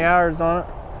see how many hours on it.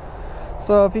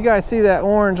 So if you guys see that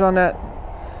orange on that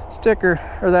sticker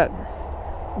or that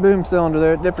boom cylinder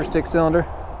there, dipper stick cylinder.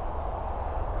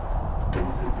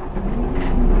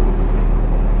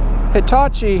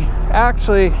 Hitachi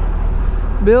actually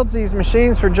builds these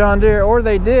machines for John Deere, or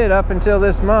they did up until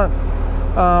this month.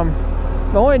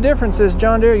 The only difference is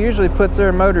John Deere usually puts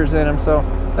their motors in them, so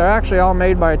they're actually all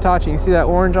made by Hitachi. You see that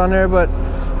orange on there, but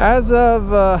as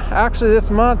of actually this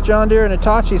month, John Deere and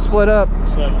Hitachi split up.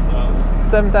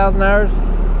 7,000 hours.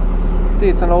 See,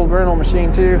 it's an old rental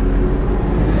machine too.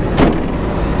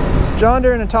 John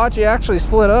Deere and Hitachi actually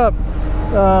split up.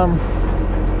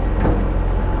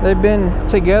 They've been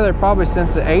together probably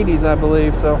since the 80s, I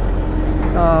believe. So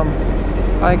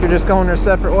I think they're just going their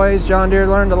separate ways. John Deere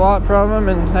learned a lot from them,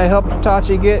 and they helped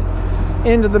Hitachi get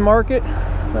into the market.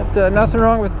 But nothing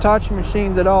wrong with Hitachi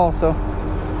machines at all. So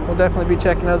we'll definitely be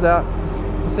checking those out.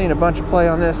 I'm seeing a bunch of play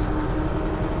on this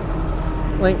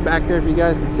link back here if you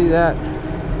guys can see that.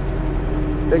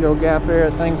 Big old gap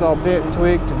there. That thing's all bit and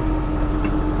tweaked.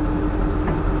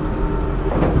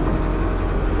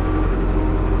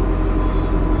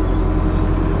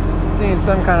 Seeing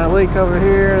some kind of leak over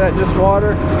here. That just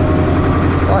water.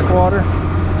 It's like water.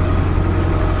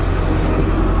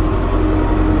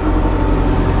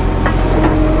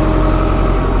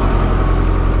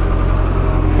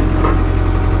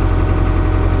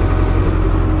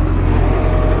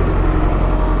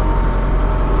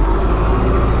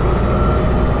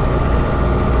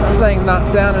 That thing's not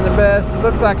sounding the best. It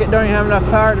looks like it don't even have enough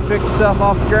power to pick itself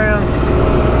off the ground.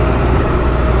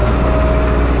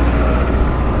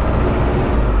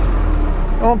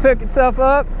 Won't pick itself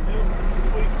up.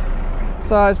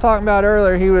 So I was talking about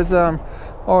earlier, he was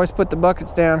always put the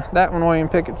buckets down. That one won't even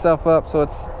pick itself up, so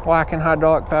it's lacking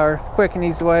hydraulic power. Quick and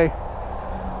easy way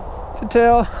to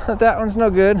tell that that one's no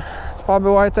good. That's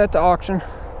probably why it's at the auction.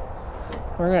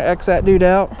 We're gonna X that dude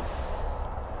out.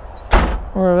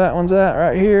 Where that one's at,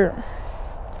 right here.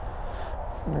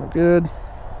 No good.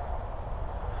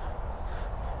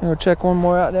 Go check one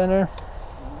more out down there.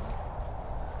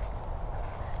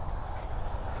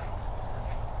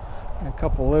 A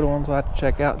couple little ones we'll have to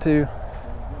check out too.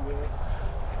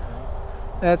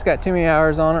 Yeah, it's got too many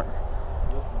hours on it.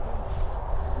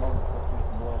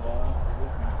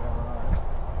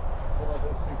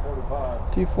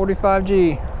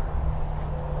 245G.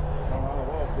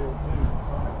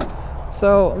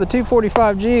 So the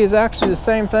 245G is actually the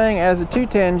same thing as the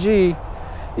 210G,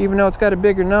 even though it's got a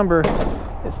bigger number.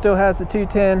 It still has the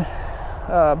 210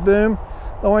 boom.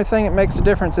 The only thing that makes a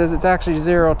difference is it's actually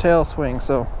zero tail swing.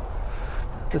 So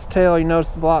this tail, you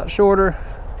notice, is a lot shorter,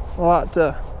 a lot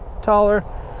taller.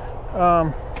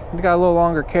 They got a little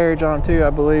longer carriage on them too, I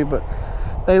believe, but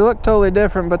they look totally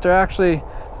different, but they're actually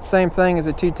the same thing as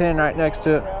a 210 right next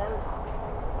to it.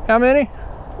 How many?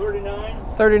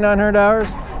 3,900 hours.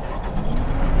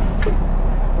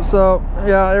 So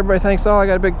yeah, everybody thinks, oh, I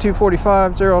got a big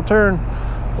 245 zero turn.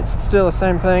 It's still the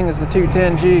same thing as the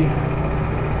 210G.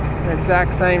 The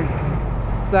exact same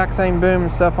boom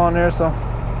and stuff on there. So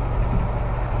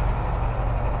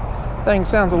thing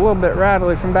sounds a little bit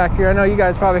rattly from back here. I know you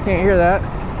guys probably can't hear that.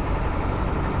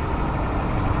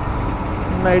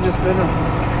 It may have just been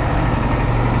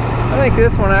I think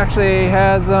this one actually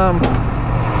has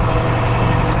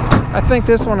I think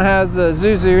this one has a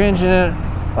Zuzu engine in it.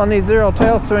 On these zero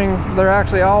tail swing, they're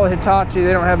actually all Hitachi.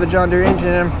 They don't have the John Deere engine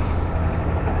in them.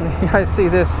 You guys see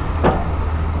this?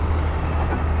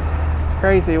 It's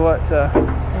crazy what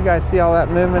you guys see all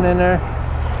that movement in there.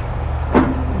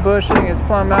 Bushing is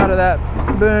plumb out of that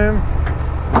boom.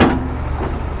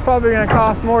 It's probably going to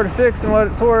cost more to fix than what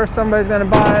it's worth. Somebody's going to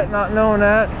buy it not knowing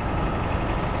that.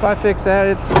 If I fix that,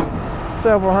 it's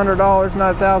several $100s,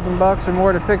 not $1,000 or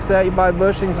more to fix that. You buy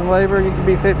bushings and labor, you could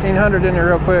be $1,500 in there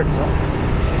real quick. So.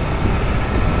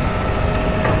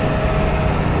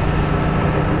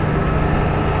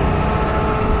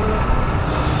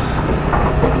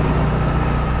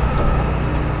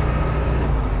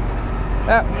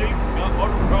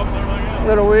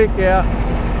 Little weak, yeah.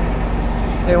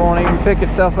 It won't even pick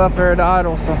itself up there at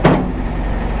idle. So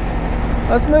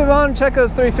let's move on and check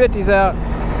those 350s out.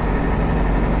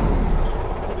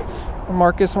 I'll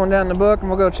mark this one down in the book and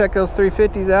we'll go check those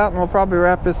 350s out and we'll probably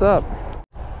wrap this up.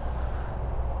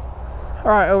 All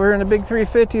right, over here in the big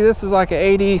 350, this is like an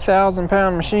 80,000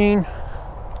 pound machine.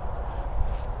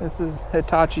 This is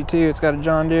Hitachi too. It's got a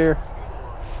John Deere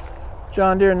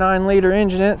 9-liter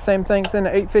engine in it. Same thing's in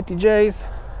the 850Js.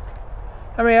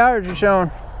 How many hours you showing?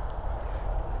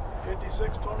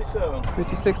 5627.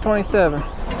 5627.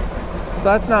 So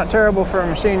that's not terrible for a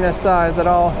machine this size at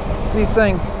all. These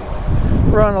things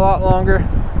run a lot longer.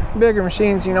 Bigger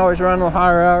machines you can always run with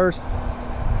higher hours.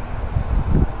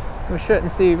 We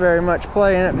shouldn't see very much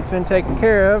play in it, but it's been taken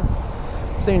care of.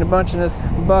 I've seen a bunch in this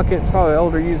bucket. It's probably an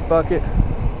older used bucket.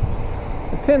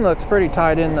 The pin looks pretty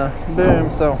tight in the boom,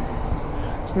 so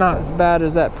it's not as bad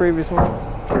as that previous one.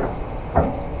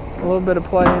 A little bit of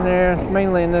play in there. It's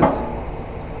mainly in this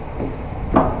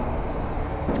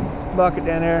bucket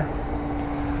down there.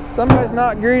 Somebody's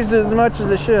not greased as much as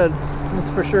they should, that's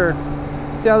for sure.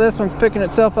 See how this one's picking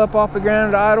itself up off the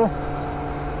ground at idle?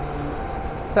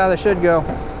 That's how they should go.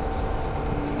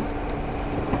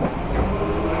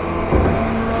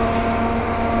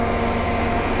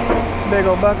 Big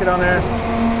old bucket on there.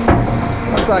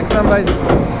 Looks like somebody's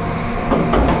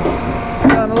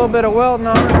done a little bit of welding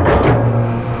on it.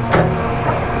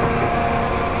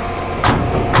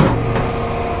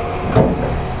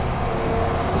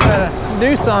 Got a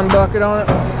Doosan bucket on it.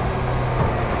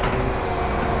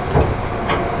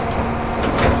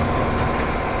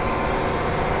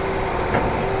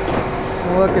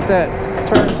 And look at that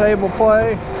turntable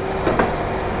play.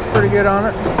 It's pretty good on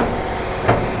it.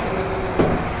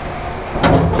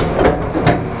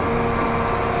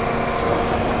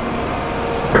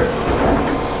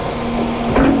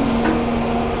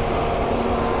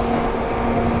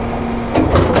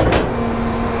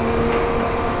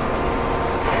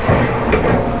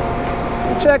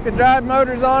 Check the drive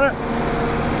motors on it.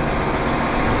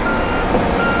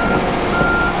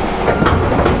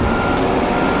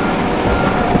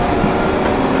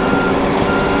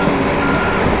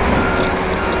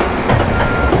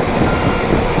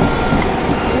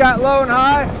 You got low and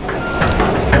high.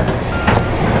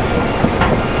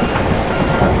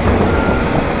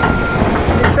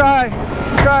 You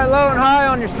try low and high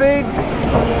on your speed.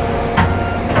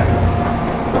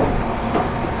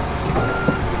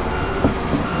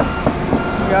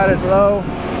 Got it low.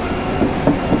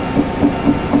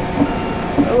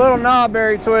 A little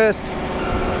knobberry twist.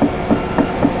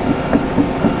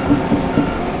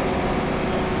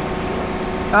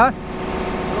 Huh?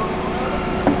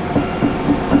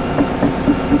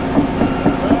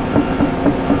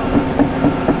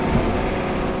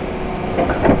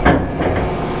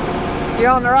 You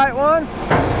on the right one?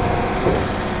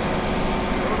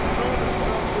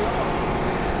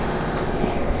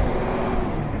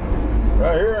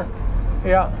 Right here.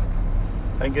 Yeah.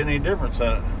 Ain't getting any difference in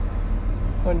it.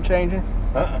 Wasn't changing?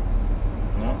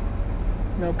 No.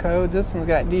 No codes. This one's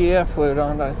got DEF fluid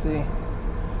on it, I see.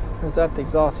 Or is that the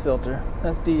exhaust filter?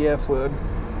 That's DEF fluid.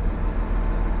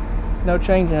 No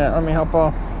changing it. Let me hop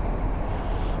off.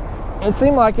 It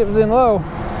seemed like it was in low.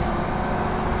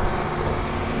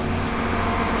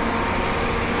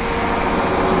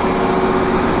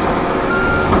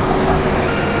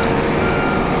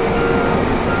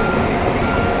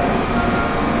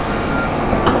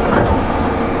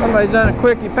 Somebody's done a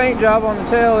quickie paint job on the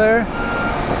tail there.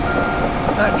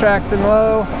 That track's in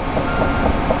low.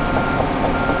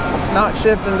 Not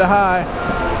shifting to high.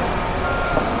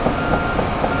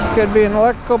 Could be an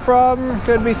electrical problem,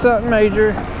 could be something major.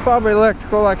 It's probably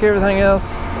electrical like everything else.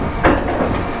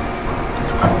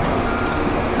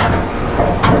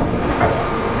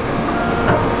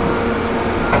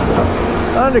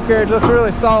 The undercarriage looks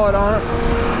really solid on it.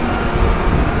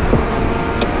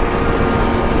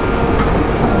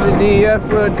 There's a DEF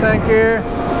fluid tank here.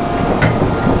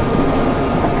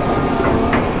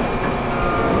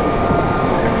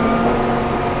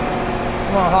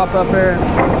 I'm gonna hop up there.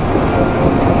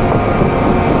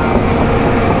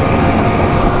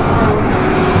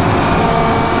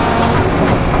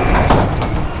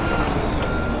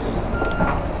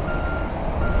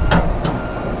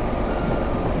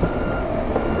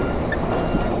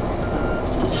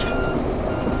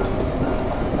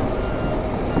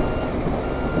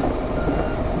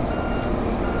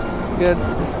 Good.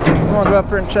 I'm gonna go up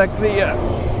here and check the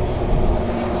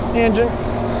engine.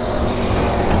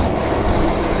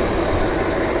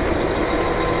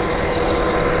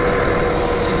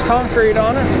 Concrete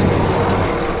on it.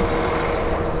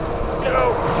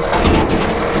 Go.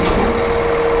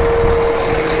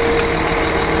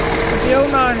 The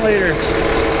 09-liter.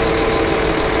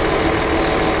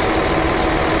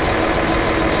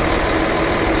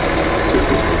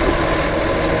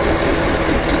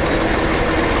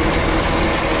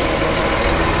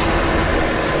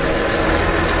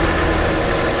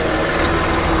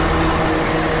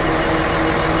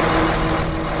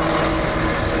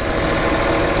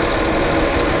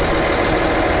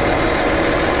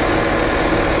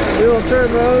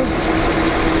 turbos.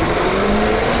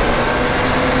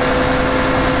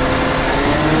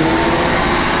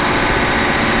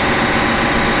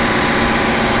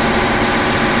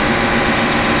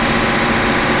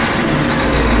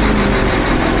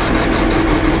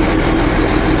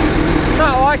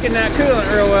 Not liking that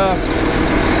coolant real well.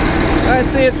 I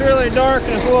see it's really dark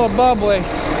and it's a little bubbly.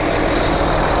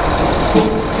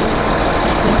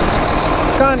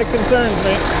 Kind of concerns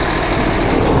me.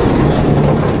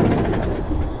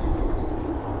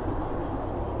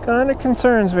 Kind of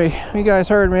concerns me. You guys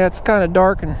heard me. It's kind of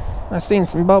dark and I've seen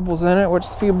some bubbles in it, which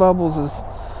a few bubbles is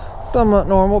somewhat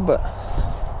normal, but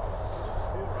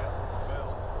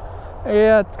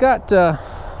yeah, it's got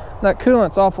that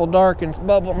coolant's awful dark and it's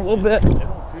bubbling a little bit. It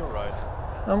don't feel right.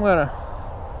 I'm gonna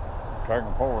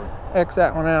Tracking forward. X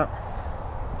that one out.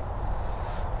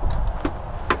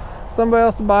 Somebody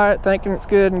else will buy it thinking it's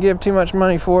good and give too much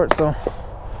money for it, so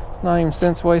not even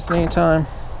sense wasting any time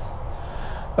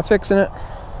of fixing it.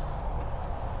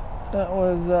 That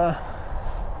was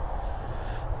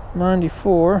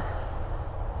 94,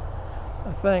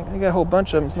 I think. They got a whole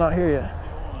bunch of them. It's not here yet.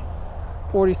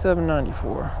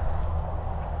 47.94.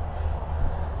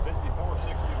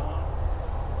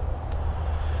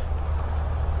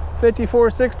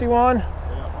 54.61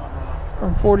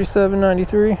 on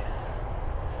 47.93.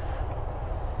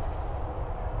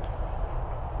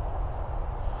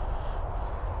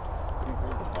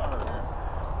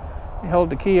 You hold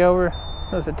the key over.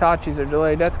 Those Hitachis are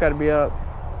delayed. That's got to be up.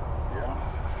 Yeah.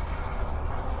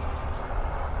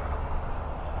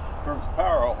 Turns the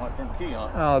power off when I turn the key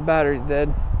on. Oh, the battery's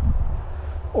dead.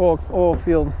 Oil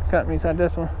field companies had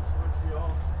this one.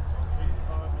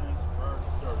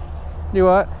 Do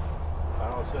what? I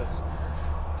know it says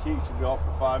key should be off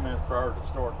for 5 minutes prior to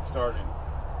starting.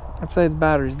 I'd say the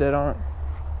battery's dead on it.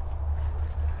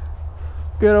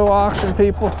 Good old auction,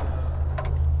 people.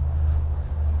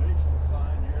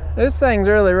 This thing's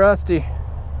really rusty.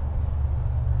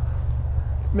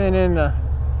 It's been in the,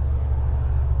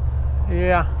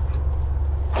 yeah.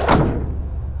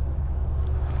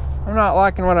 I'm not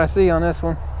liking what I see on this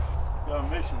one. Got a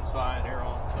mission sign here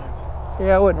on it too.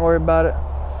 Yeah, I wouldn't worry about it.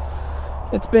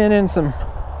 It's been in some,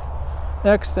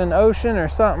 next to an ocean or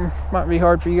something. Might be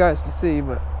hard for you guys to see,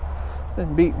 but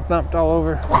been beat and thumped all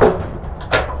over.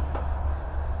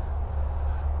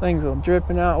 Things are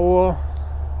dripping out oil.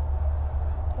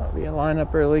 Might be a line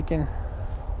up there leaking.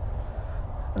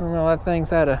 I don't know, that thing's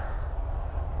had a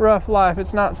rough life.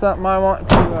 It's not something I want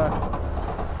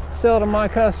to sell to my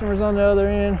customers on the other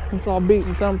end. It's all beat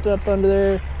and thumped up under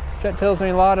there. That tells me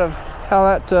a lot of how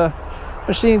that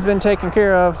machine's been taken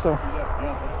care of. So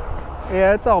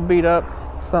yeah, it's all beat up.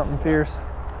 Something fierce.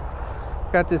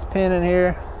 Got this pin in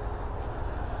here.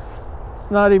 It's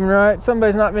not even right.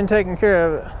 Somebody's not been taking care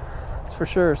of it. That's for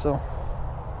sure. So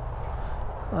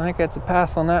I think that's a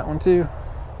pass on that one too.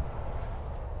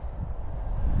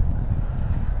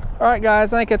 All right,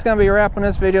 guys, I think it's gonna be a wrap on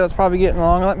this video. It's probably getting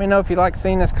long. Let me know if you like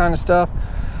seeing this kind of stuff.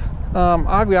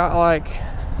 I've got like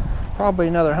probably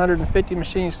another 150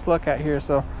 machines to look at here.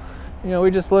 So, you know,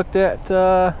 we just looked at,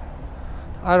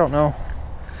 I don't know,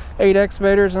 8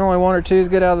 excavators and only 1 or 2 is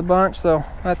good out of the bunch. So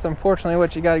that's unfortunately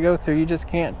what you got to go through. You just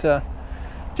can't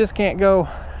go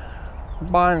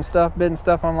buying stuff, bidding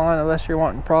stuff online unless you're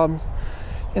wanting problems.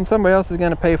 And somebody else is going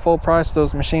to pay full price for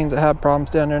those machines that have problems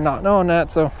down there, not knowing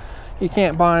that. So you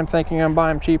can't buy them thinking you're going to buy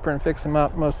them cheaper and fix them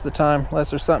up most of the time,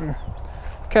 unless there's something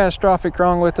catastrophic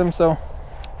wrong with them. So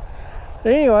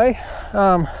anyway,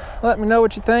 let me know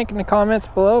what you think in the comments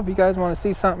below. If you guys want to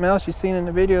see something else you've seen in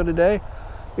the video today,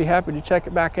 be happy to check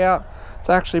it back out. It's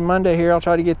actually Monday here. I'll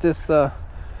try to get this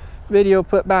video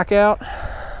put back out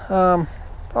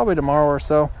probably tomorrow or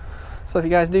so. So if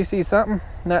you guys do see something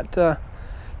that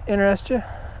interests you,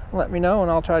 let me know and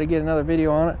I'll try to get another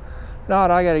video on it. If not,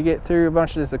 I got to get through a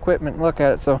bunch of this equipment and look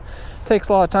at it. So it takes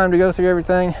a lot of time to go through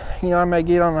everything. You know, I may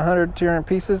get on 100, 200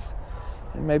 pieces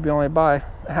and maybe only buy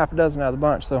a half a dozen out of the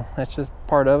bunch. So that's just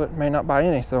part of it. May not buy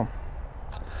any. So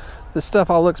this stuff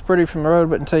all looks pretty from the road,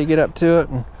 but until you get up to it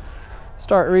and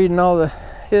start reading all the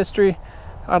history,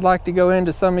 I'd like to go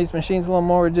into some of these machines a little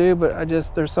more to do, but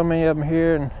there's so many of them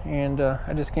here and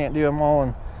I just can't do them all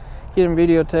and get them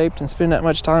videotaped and spend that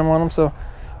much time on them. So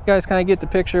you guys kind of get the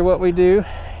picture of what we do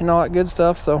and all that good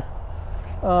stuff. So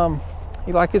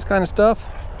you like this kind of stuff,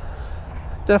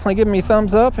 definitely give me a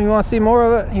thumbs up. If you want to see more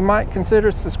of it, you might consider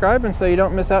subscribing so you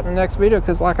don't miss out on the next video,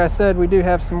 because like I said, we do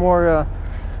have some more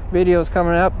videos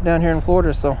coming up down here in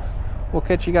Florida. So we'll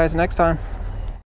catch you guys next time.